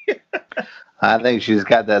 I think she's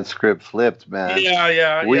got that script flipped, man.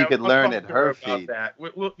 Yeah. We could learn at her feet. That.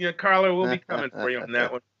 Carla, we'll be coming for you on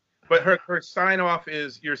that one. But her sign off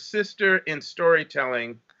is your sister in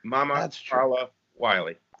storytelling, Mama Carla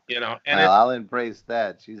Wiley. And I'll embrace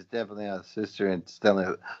that. She's definitely a sister in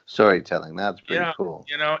storytelling. That's pretty cool.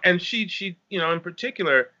 And she in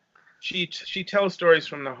particular, she tells stories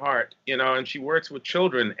from the heart. And she works with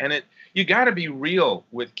children. And you got to be real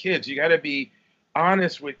with kids. You got to be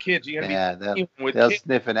honest with kids. You got to be with they'll kids.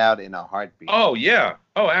 Sniff it out in a heartbeat. Oh yeah.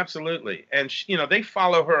 Oh, absolutely. And they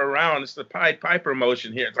follow her around. It's the Pied Piper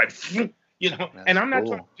motion here. It's like, That's and I'm not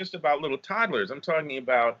cool. talking just about little toddlers. I'm talking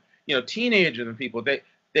about teenagers and people. They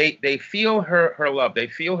feel her love. They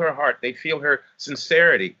feel her heart. They feel her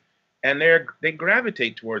sincerity, and they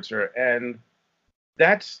gravitate towards her. And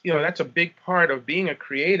that's a big part of being a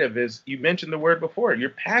creative. Is, you mentioned the word before, your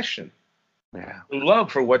passion,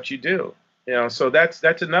 love for what you do. So that's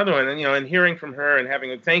another one. And hearing from her and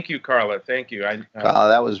having thank you, Carla. Thank you. Carla,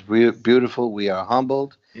 that was beautiful. We are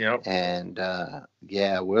humbled. And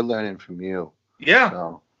we're learning from you. Yeah.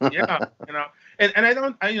 So. Yeah. And I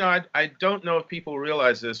don't know if people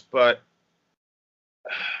realize this, but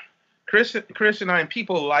Chris and I, and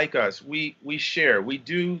people like us, we share, we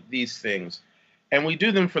do these things, and we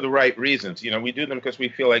do them for the right reasons. We do them because we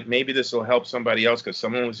feel like maybe this will help somebody else because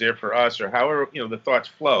someone was there for us, or however, the thoughts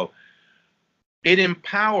flow. It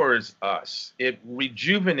empowers us. It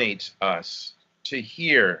rejuvenates us to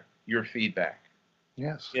hear your feedback.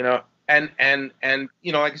 Yes. And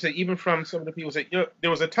like I said, even from some of the people say, there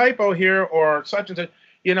was a typo here or such and such,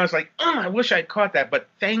 it's like, I wish I'd caught that, but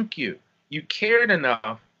thank you. You cared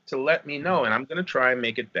enough to let me know, and I'm going to try and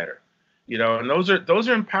make it better. And those are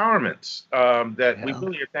empowerments that we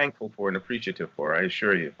really are thankful for and appreciative for. I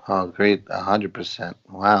assure you. Oh, great, 100%.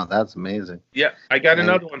 Wow, that's amazing. Yeah, I got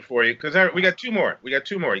another one for you because we got two more.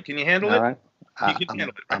 Can you handle it? All right. You can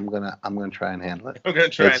handle it. I'm gonna try and handle it. I'm gonna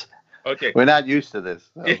try. Okay. We're not used to this,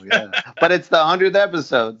 so, yeah. But it's the 100th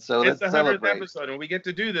episode, so it's let's the 100th celebrate. episode, and we get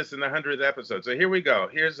to do this in the 100th episode. So here we go.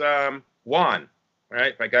 Here's Juan. All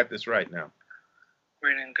right, if I got this right now.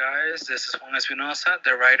 Greeting, guys. This is Juan Espinosa,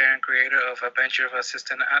 the writer and creator of Adventure of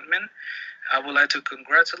Assistant Admin. I would like to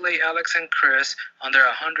congratulate Alex and Chris on their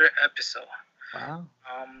 100th episode. Wow.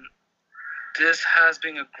 This has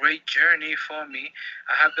been a great journey for me.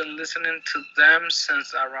 I have been listening to them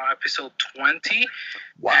since around episode 20.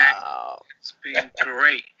 Wow. It's been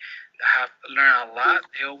great. I have learned a lot.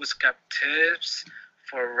 They always got tips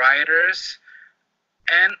for writers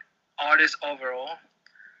and artists overall.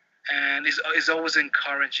 And it's always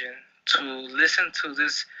encouraging to listen to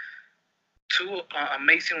these two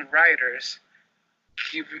amazing writers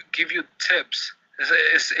give you tips.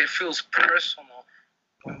 It feels personal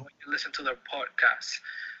when you listen to their podcast.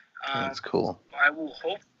 That's cool. I will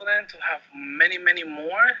hope for them to have many, many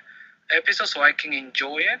more episodes so I can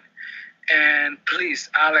enjoy it. And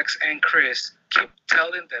please, Alex and Chris, keep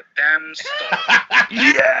telling the damn story.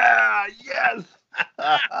 Yeah, yes.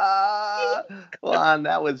 Juan,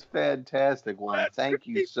 that was fantastic, Juan. Thank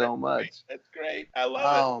you so much. That's great. I love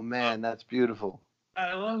it. Oh man, that's beautiful.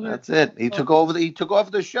 I love it. That's it. He took over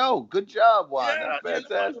the show. Good job, Juan. Yeah, that's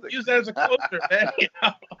fantastic. Use that as a closer, man.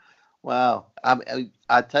 Wow.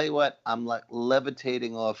 I tell you what, I'm like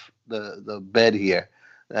levitating off the bed here.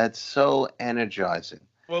 That's so energizing.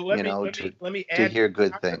 Well, let me add to hear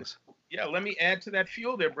good things. Yeah, let me add to that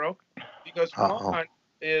fuel there, bro. Because Juan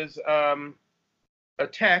is a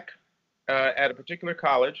tech at a particular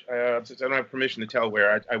college. Since I don't have permission to tell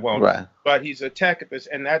where, I won't. Right. But he's a tech at this,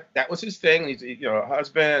 and that was his thing. He's a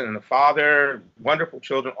husband and a father, wonderful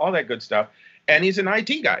children, all that good stuff. And he's an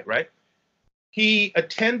IT guy, right? He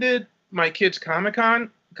attended my kids' Comic-Con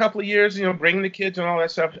a couple of years, bringing the kids and all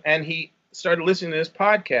that stuff. And he started listening to this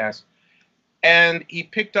podcast. And he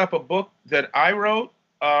picked up a book that I wrote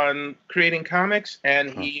on creating comics.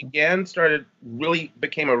 And he again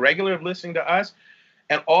became a regular of listening to us.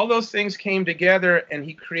 And all those things came together, and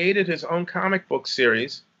he created his own comic book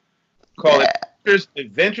series called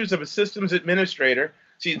Adventures of a Systems Administrator.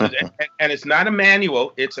 See, and it's not a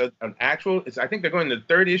manual; it's an actual. I think they're going to the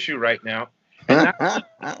third issue right now. And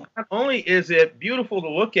not only is it beautiful to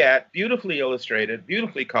look at, beautifully illustrated,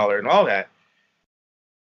 beautifully colored, and all that,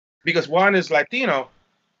 because Juan is Latino,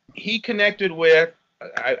 he connected with.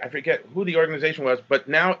 I forget who the organization was, but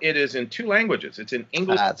now it is in 2 languages. It's in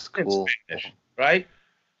English and Spanish, right?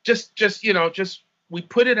 Just we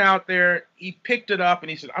put it out there. He picked it up and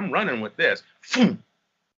he said, "I'm running with this." And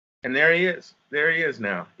there he is. There he is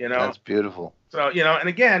now. That's beautiful. So and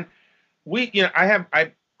again,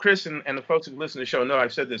 Chris and the folks who listen to the show know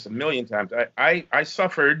I've said this a million times. I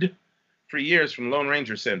suffered for years from Lone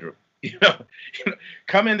Ranger syndrome.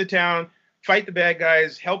 Come into town, fight the bad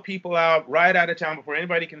guys, help people out, ride out of town before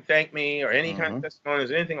anybody can thank me or any kind of testimonies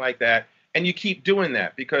or anything like that. And you keep doing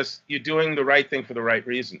that because you're doing the right thing for the right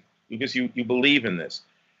reason, because you believe in this.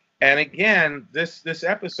 And again, this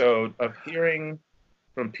episode of hearing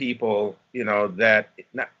from people, that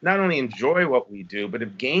not only enjoy what we do, but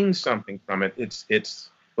have gained something from it. It's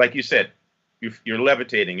like you said, you're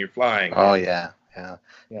levitating, you're flying. Oh yeah.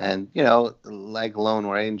 And like Lone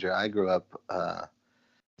Ranger, I grew up,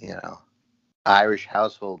 Irish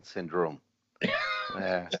household syndrome.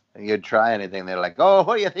 Yeah. You'd try anything, they're like, "Oh,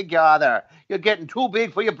 who do you think you are there? You're getting too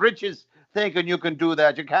big for your britches, thinking you can do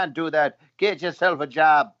that. You can't do that. Get yourself a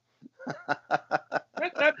job."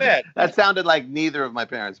 Not bad. That sounded like neither of my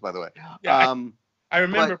parents, by the way. Yeah, I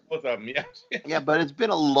remember both of them, yeah. Yeah, but it's been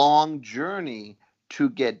a long journey to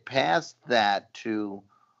get past that to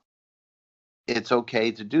it's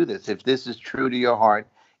okay to do this. If this is true to your heart,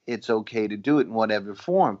 it's okay to do it in whatever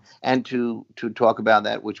form. And to talk about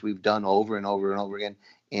that, which we've done over and over and over again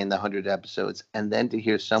in the 100 episodes. And then to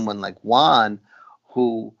hear someone like Juan,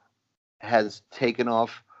 who has taken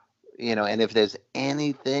off, and if there's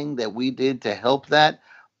anything that we did to help that,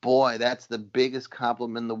 boy, that's the biggest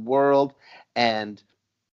compliment in the world. And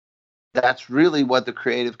that's really what the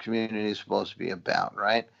creative community is supposed to be about,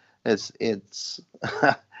 right? It's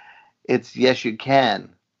yes, you can,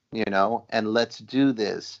 and let's do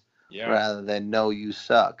this rather than no, you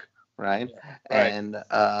suck, right? Yeah, right. And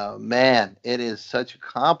man, it is such a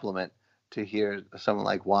compliment to hear someone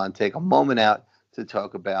like Juan take a moment out to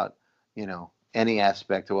talk about, any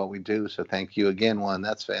aspect of what we do. So thank you again, Juan.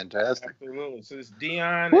 That's fantastic. Absolutely. So this is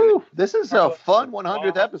Dion. Woo, this is a fun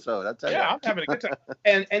 100th episode. I'll tell you. Yeah, I'm having a good time.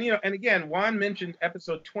 And again, Juan mentioned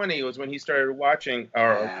episode 20 was when he started watching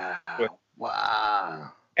our.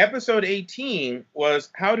 Wow. Episode 18 was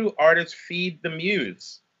how do artists feed the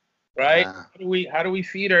muse, right? How do we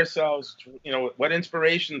feed ourselves? What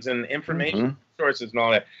inspirations and information sources and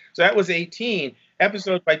all that. So that was 18.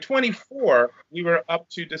 Episode by 24, we were up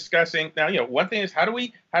to discussing. Now, one thing is how do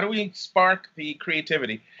we spark the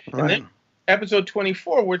creativity, and then episode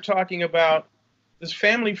 24, we're talking about does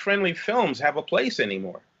family-friendly films have a place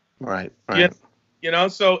anymore? Right.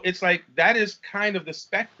 So it's like that is kind of the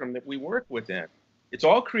spectrum that we work within. It's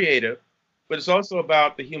all creative, but it's also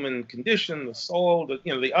about the human condition, the soul,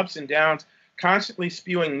 the ups and downs. Constantly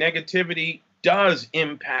spewing negativity does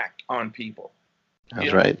impact on people.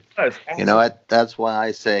 That's right. You know what? That's why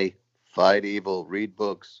I say fight evil, read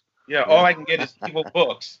books. Yeah, all I can get is evil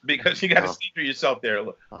books because you got to see for yourself there.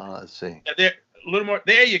 Let's see. There, a little more.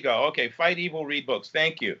 There you go. Okay, fight evil, read books.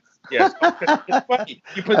 Thank you. Yes, it's funny.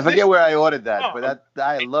 I forget where I ordered that, but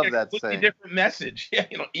I love that saying. Different message. Yeah,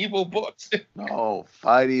 evil books. No,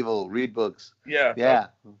 fight evil, read books. Yeah. Yeah.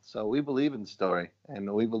 So we believe in story, and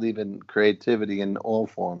we believe in creativity in all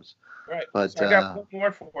forms. Right. But so I got one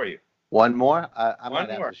more for you. One more? I might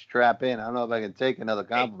have to strap in. I don't know if I can take another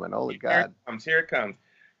compliment. Holy God. Here it comes.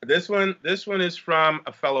 This one is from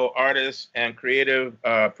a fellow artist and creative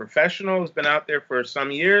professional who's been out there for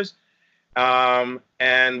some years.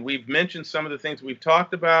 And we've mentioned some of the things we've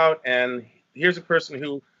talked about. And here's a person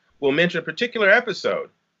who will mention a particular episode.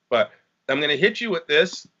 But I'm going to hit you with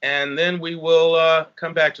this, and then we will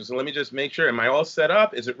come back to it. So let me just make sure. Am I all set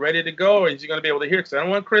up? Is it ready to go? Or is he going to be able to hear? Because I don't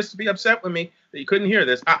want Chris to be upset with me that you couldn't hear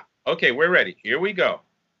this. Okay, we're ready. Here we go.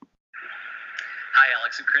 Hi,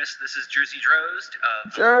 Alex and Chris. This is Jersey Drozd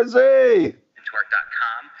of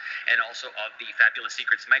Jersey.com and also of the Fabulous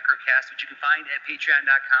Secrets Microcast, which you can find at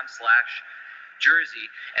patreon.com/Jersey.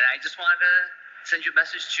 And I just wanted to send you a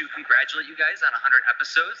message to congratulate you guys on 100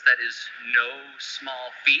 episodes. That is no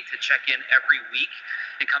small feat to check in every week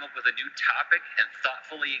and come up with a new topic and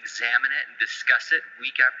thoughtfully examine it and discuss it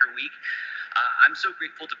week after week. I'm so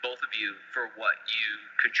grateful to both of you for what you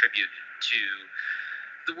contribute to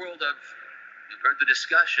the world of, or the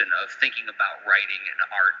discussion of thinking about writing and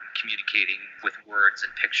art and communicating with words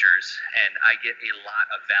and pictures. And I get a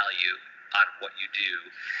lot of value out of what you do.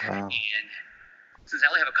 Wow. And since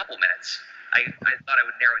I only have a couple minutes, I thought I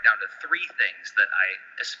would narrow it down to three things that I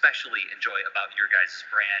especially enjoy about your guys'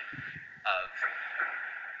 brand of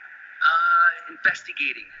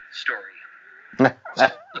investigating story.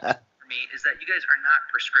 So, me is that you guys are not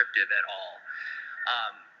prescriptive at all.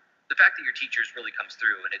 The fact that your teachers really comes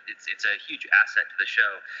through, and it's a huge asset to the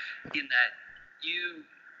show, in that you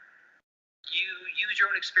use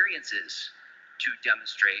your own experiences to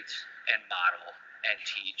demonstrate and model and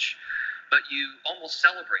teach, but you almost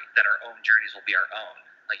celebrate that our own journeys will be our own.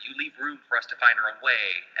 Like, you leave room for us to find our own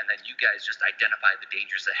way, and then you guys just identify the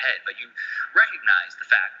dangers ahead, but you recognize the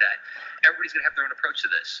fact that everybody's going to have their own approach to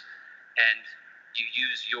this, and you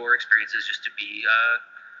use your experiences just to be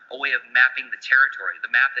a way of mapping the territory,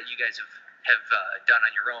 the map that you guys have done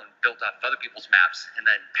on your own, built off of other people's maps, and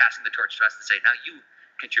then passing the torch to us to say, now you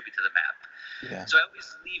contribute to the map. Yeah. So I always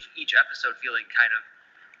leave each episode feeling kind of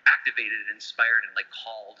activated, inspired, and like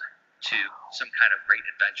called to some kind of great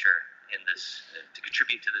adventure in this, to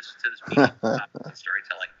contribute to this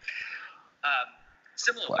storytelling.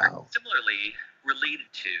 Similarly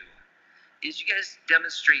related to is you guys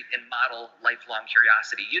demonstrate and model lifelong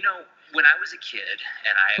curiosity. When I was a kid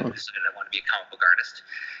and I decided I wanted to be a comic book artist,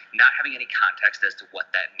 not having any context as to what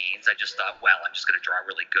that means, I just thought, well, I'm just going to draw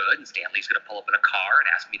really good, and Stan Lee's going to pull up in a car and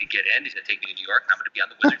ask me to get in. He's going to take me to New York, and I'm going to be on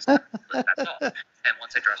the Wizards. That's all. And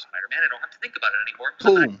once I draw Spider-Man, I don't have to think about it anymore.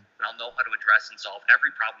 So I'll know how to address and solve every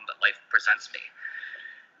problem that life presents me.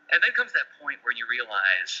 And then comes that point where you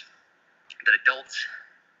realize that adults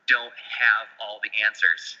don't have all the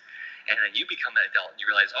answers. And then you become an adult and you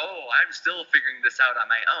realize, I'm still figuring this out on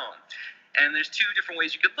my own. And there's two different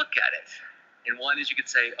ways you could look at it. And one is you could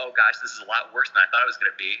say, oh gosh, this is a lot worse than I thought it was going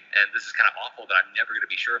to be, and this is kind of awful that I'm never going to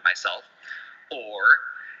be sure of myself. Or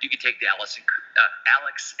you could take the Alex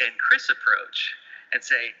and Chris approach and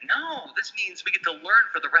say, no, this means we get to learn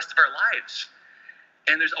for the rest of our lives.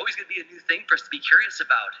 And there's always going to be a new thing for us to be curious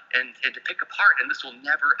about and to pick apart, and this will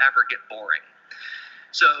never, ever get boring.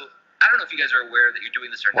 So I don't know if you guys are aware that you're doing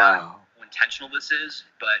this or not, how intentional this is,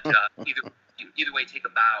 but either way, take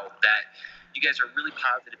a bow that you guys are really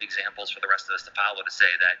positive examples for the rest of us to follow, to say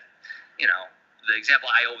that, the example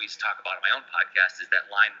I always talk about on my own podcast is that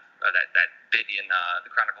line that bit in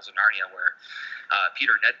the Chronicles of Narnia where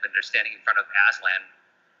Peter and Edmund are standing in front of Aslan,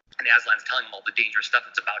 and Aslan's telling them all the dangerous stuff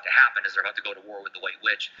that's about to happen as they're about to go to war with the White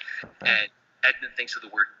Witch. And Edmund thinks of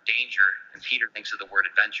the word danger, and Peter thinks of the word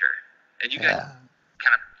adventure. And you guys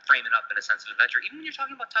kind of frame it up in a sense of adventure, even when you're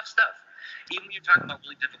talking about tough stuff, even when you're talking about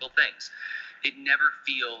really difficult things. It never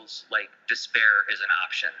feels like despair is an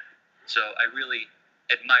option. So I really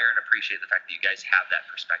admire and appreciate the fact that you guys have that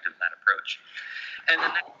perspective and that approach. And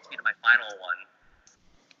then that leads me to my final one.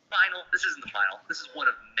 This isn't the final. This is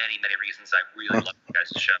one of many, many reasons I really love you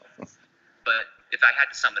guys' show. But if I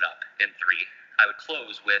had to sum it up in 3, I would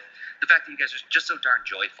close with the fact that you guys are just so darn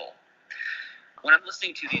joyful. When I'm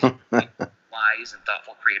listening to these wise and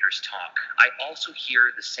thoughtful creators talk, I also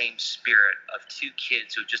hear the same spirit of 2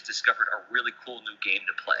 kids who just discovered a really cool new game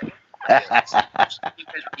to play. You guys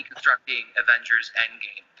were deconstructing Avengers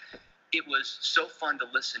Endgame. It was so fun to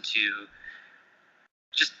listen to.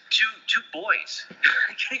 Just two boys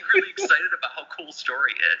getting really excited about how cool a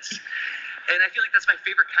story is. And I feel like that's my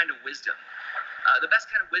favorite kind of wisdom. The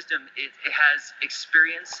best kind of wisdom, it has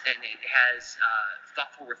experience and it has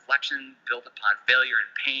thoughtful reflection built upon failure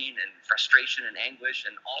and pain and frustration and anguish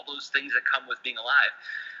and all those things that come with being alive.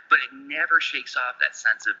 But it never shakes off that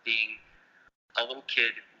sense of being a little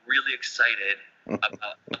kid really excited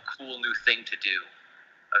about a cool new thing to do,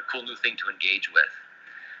 a cool new thing to engage with.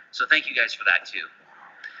 So thank you guys for that too.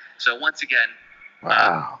 So once again,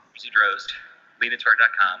 Jersey Drozd,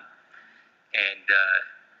 leanintour.com, and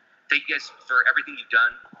thank you guys for everything you've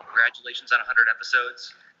done. Congratulations on 100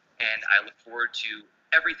 episodes, and I look forward to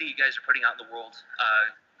everything you guys are putting out in the world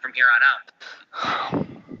from here on out.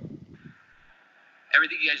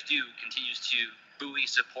 Everything you guys do continues to buoy,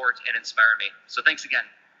 support, and inspire me. So thanks again.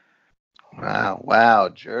 Wow,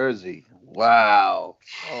 Jersey. Wow.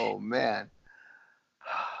 Oh, man.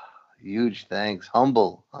 Huge thanks.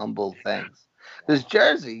 Humble thanks. Because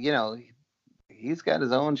Jersey, he's got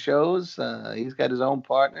his own shows. He's got his own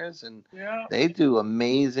partners, and they do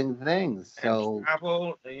amazing things. So and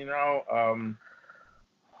travel,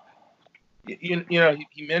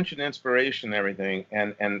 he mentioned inspiration and everything,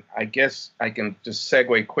 and I guess I can just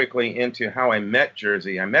segue quickly into how I met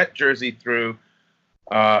Jersey. I met Jersey through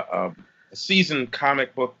a seasoned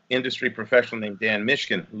comic book industry professional named Dan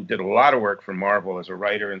Mishkin, who did a lot of work for Marvel as a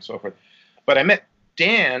writer and so forth. But I met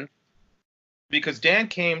Dan because Dan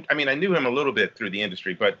came, I knew him a little bit through the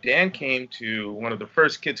industry, but Dan came to one of the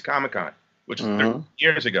first Kids Comic-Con, which was 30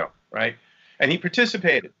 years ago, right? And he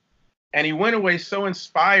participated. And he went away so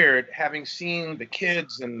inspired, having seen the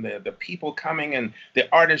kids and the people coming and the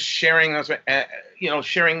artists sharing,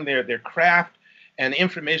 sharing their craft and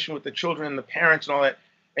information with the children and the parents and all that.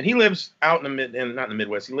 And he lives out not in the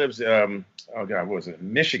Midwest. He lives,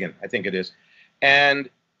 Michigan, I think it is. And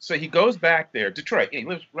so he goes back there, Detroit. He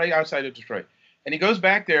lives right outside of Detroit. And he goes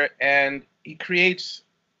back there and he creates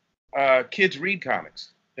Kids Read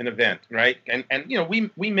Comics, an event, right? And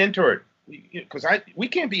we mentored, because we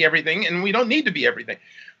can't be everything and we don't need to be everything.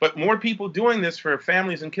 But more people doing this for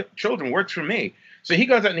families and children works for me. So he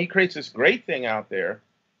goes out and he creates this great thing out there.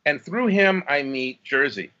 And through him, I meet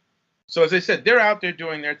Jersey. So as I said, they're out there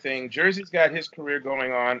doing their thing. Jersey's got his career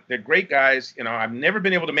going on. They're great guys. I've never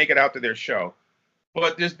been able to make it out to their show,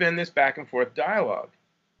 but there's been this back and forth dialogue.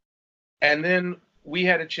 And then we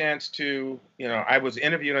had a chance to, I was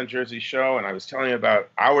interviewed on Jersey's show and I was telling them about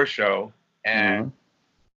our show, and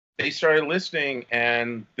they started listening.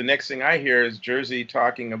 And the next thing I hear is Jersey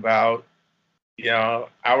talking about,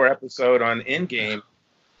 our episode on Endgame.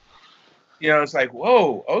 It's like,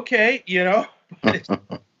 whoa, okay, but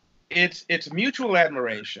it's mutual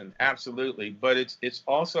admiration, absolutely, but it's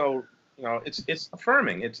also, it's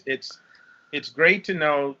affirming. It's great to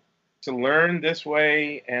know, to learn this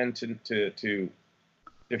way, and to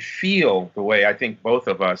feel the way I think both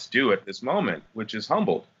of us do at this moment, which is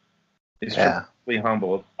humbled. It's truly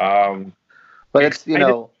humbled. But it's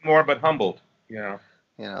more, but humbled.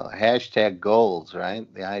 Hashtag goals,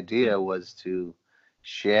 right? The idea was to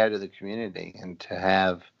share to the community and to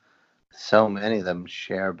have so many of them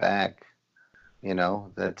share back.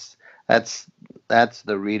 That's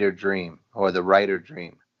the reader dream, or the writer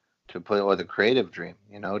dream, or the creative dream,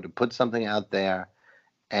 to put something out there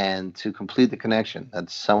and to complete the connection that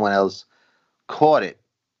someone else caught it,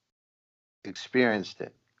 experienced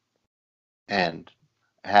it, and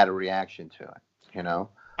had a reaction to it.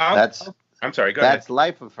 I'm sorry, go that's ahead.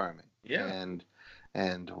 Life affirming. Yeah.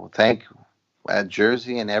 And thank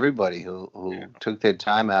Jersey and everybody who took their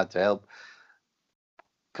time out to help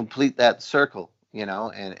complete that circle,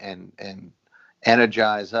 and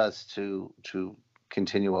energize us to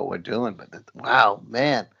continue what we're doing. But wow,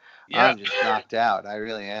 man, Yeah. I'm just knocked out. I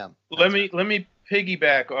really am. Let me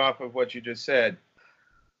piggyback off of what you just said.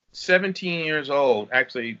 17 years old,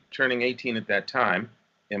 actually turning 18 at that time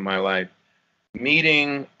in my life,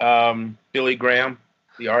 meeting Billy Graham,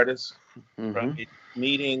 the artist, right?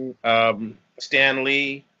 Meeting Stan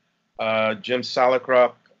Lee, Jim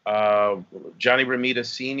Salicrup, Johnny Romita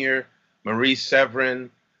Sr., Maurice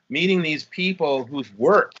Severin, meeting these people whose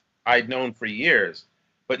work I'd known for years,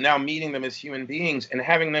 but now meeting them as human beings and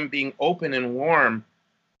having them being open and warm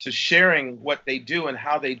to sharing what they do and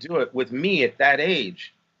how they do it with me at that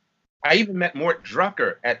age. I even met Mort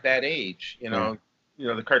Drucker at that age, the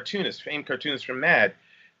cartoonist, famed cartoonist from Mad.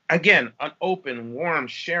 Again, an open, warm,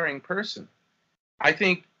 sharing person. I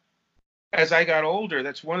think as I got older,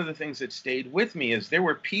 that's one of the things that stayed with me is there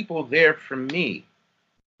were people there for me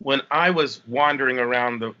when I was wandering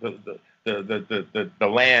around the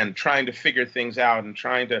land, trying to figure things out and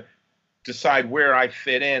trying to decide where I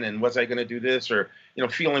fit in and was I going to do this or,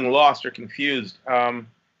 feeling lost or confused. And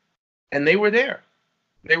they were there.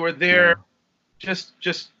 They were there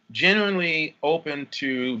just genuinely open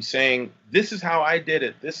to saying, this is how I did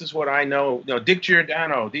it. This is what I know. Dick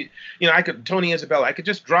Giordano, Tony Isabella. I could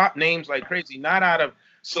just drop names like crazy, not out of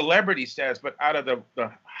celebrity status, but out of the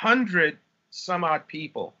 100 some odd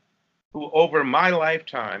people who over my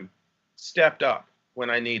lifetime stepped up when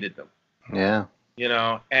I needed them. Yeah.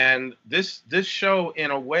 And this show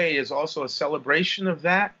in a way is also a celebration of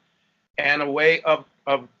that and a way of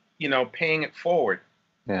paying it forward.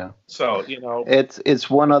 Yeah. So, it's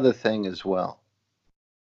one other thing as well.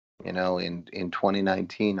 In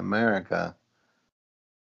 2019 America,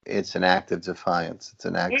 it's an act of defiance. It's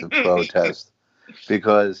an act of protest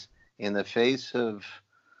because in the face of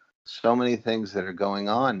so many things that are going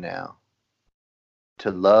on now,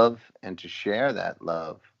 to love and to share that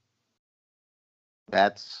love,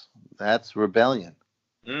 that's rebellion.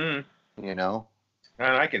 And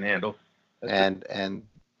I can handle. And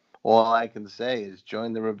all I can say is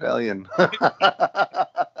join the rebellion.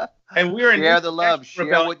 And we're share the love,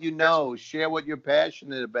 share what you know, share what you're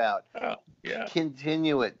passionate about. Oh, yeah.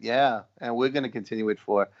 Continue it, yeah. And we're going to continue it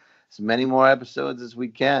for as many more episodes as we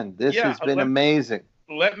can. This has been amazing.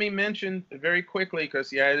 Let me mention very quickly,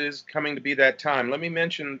 because it is coming to be that time. Let me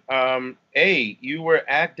mention, you were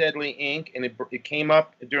at Deadly Ink, and it came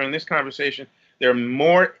up during this conversation. There are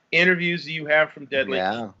more interviews you have from Deadly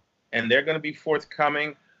Ink, and they're going to be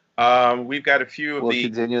forthcoming. We've got a few of We'll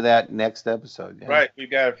continue that next episode. Yeah. Right.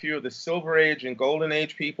 We've got a few of the Silver Age and Golden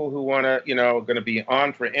Age people who want to, going to be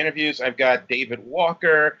on for interviews. I've got David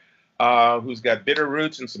Walker, who's got Bitter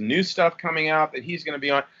Roots and some new stuff coming out that he's going to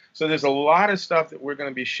be on. So there's a lot of stuff that we're going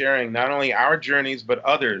to be sharing, not only our journeys, but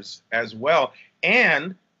others as well.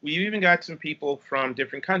 And we've even got some people from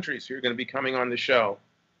different countries who are going to be coming on the show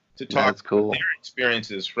to talk about their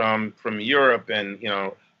experiences from Europe and,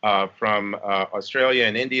 from Australia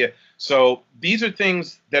and India. So these are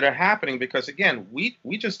things that are happening because, again,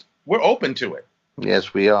 we're open to it.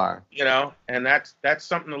 Yes, we are. And that's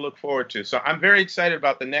something to look forward to. So I'm very excited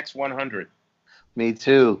about the next 100. Me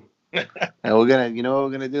too. And we're going to, what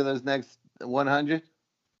we're going to do those next 100?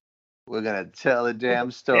 We're going to tell a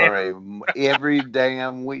damn story every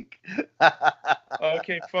damn week.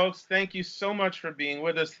 Okay, folks, thank you so much for being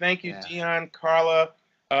with us. Thank you, Dion, Carla,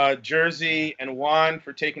 Jersey, and Juan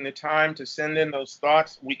for taking the time to send in those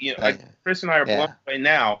thoughts. Chris and I are blown away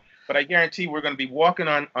now, but I guarantee we're going to be walking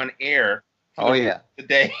on air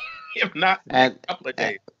today, if not a couple of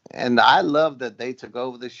days. And I love that they took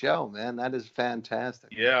over the show, man. That is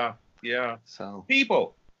fantastic. Yeah. So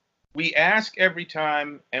people, we ask every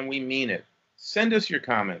time, and we mean it. Send us your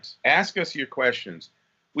comments. Ask us your questions.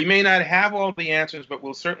 We may not have all the answers, but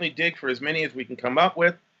we'll certainly dig for as many as we can come up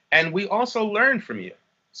with. And we also learn from you.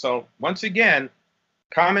 So once again,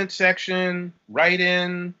 comment section, write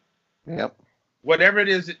in, whatever it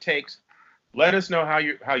is it takes. Let us know how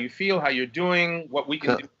you feel, how you're doing, what we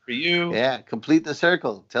can do for you. Yeah, complete the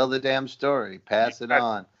circle. Tell the damn story. Pass it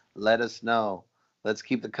on. Let us know. Let's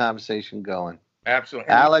keep the conversation going.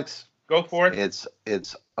 Absolutely. Alex, go for it.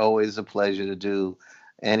 It's always a pleasure to do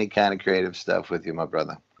any kind of creative stuff with you, my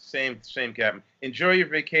brother. Same, Captain. Enjoy your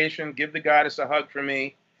vacation. Give the goddess a hug for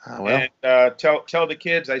me. Well. And tell the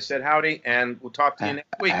kids I said howdy, and we'll talk to you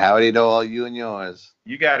next week. Howdy to all you and yours.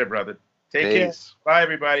 You got it, brother. Take care. Bye,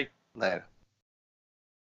 everybody. Later.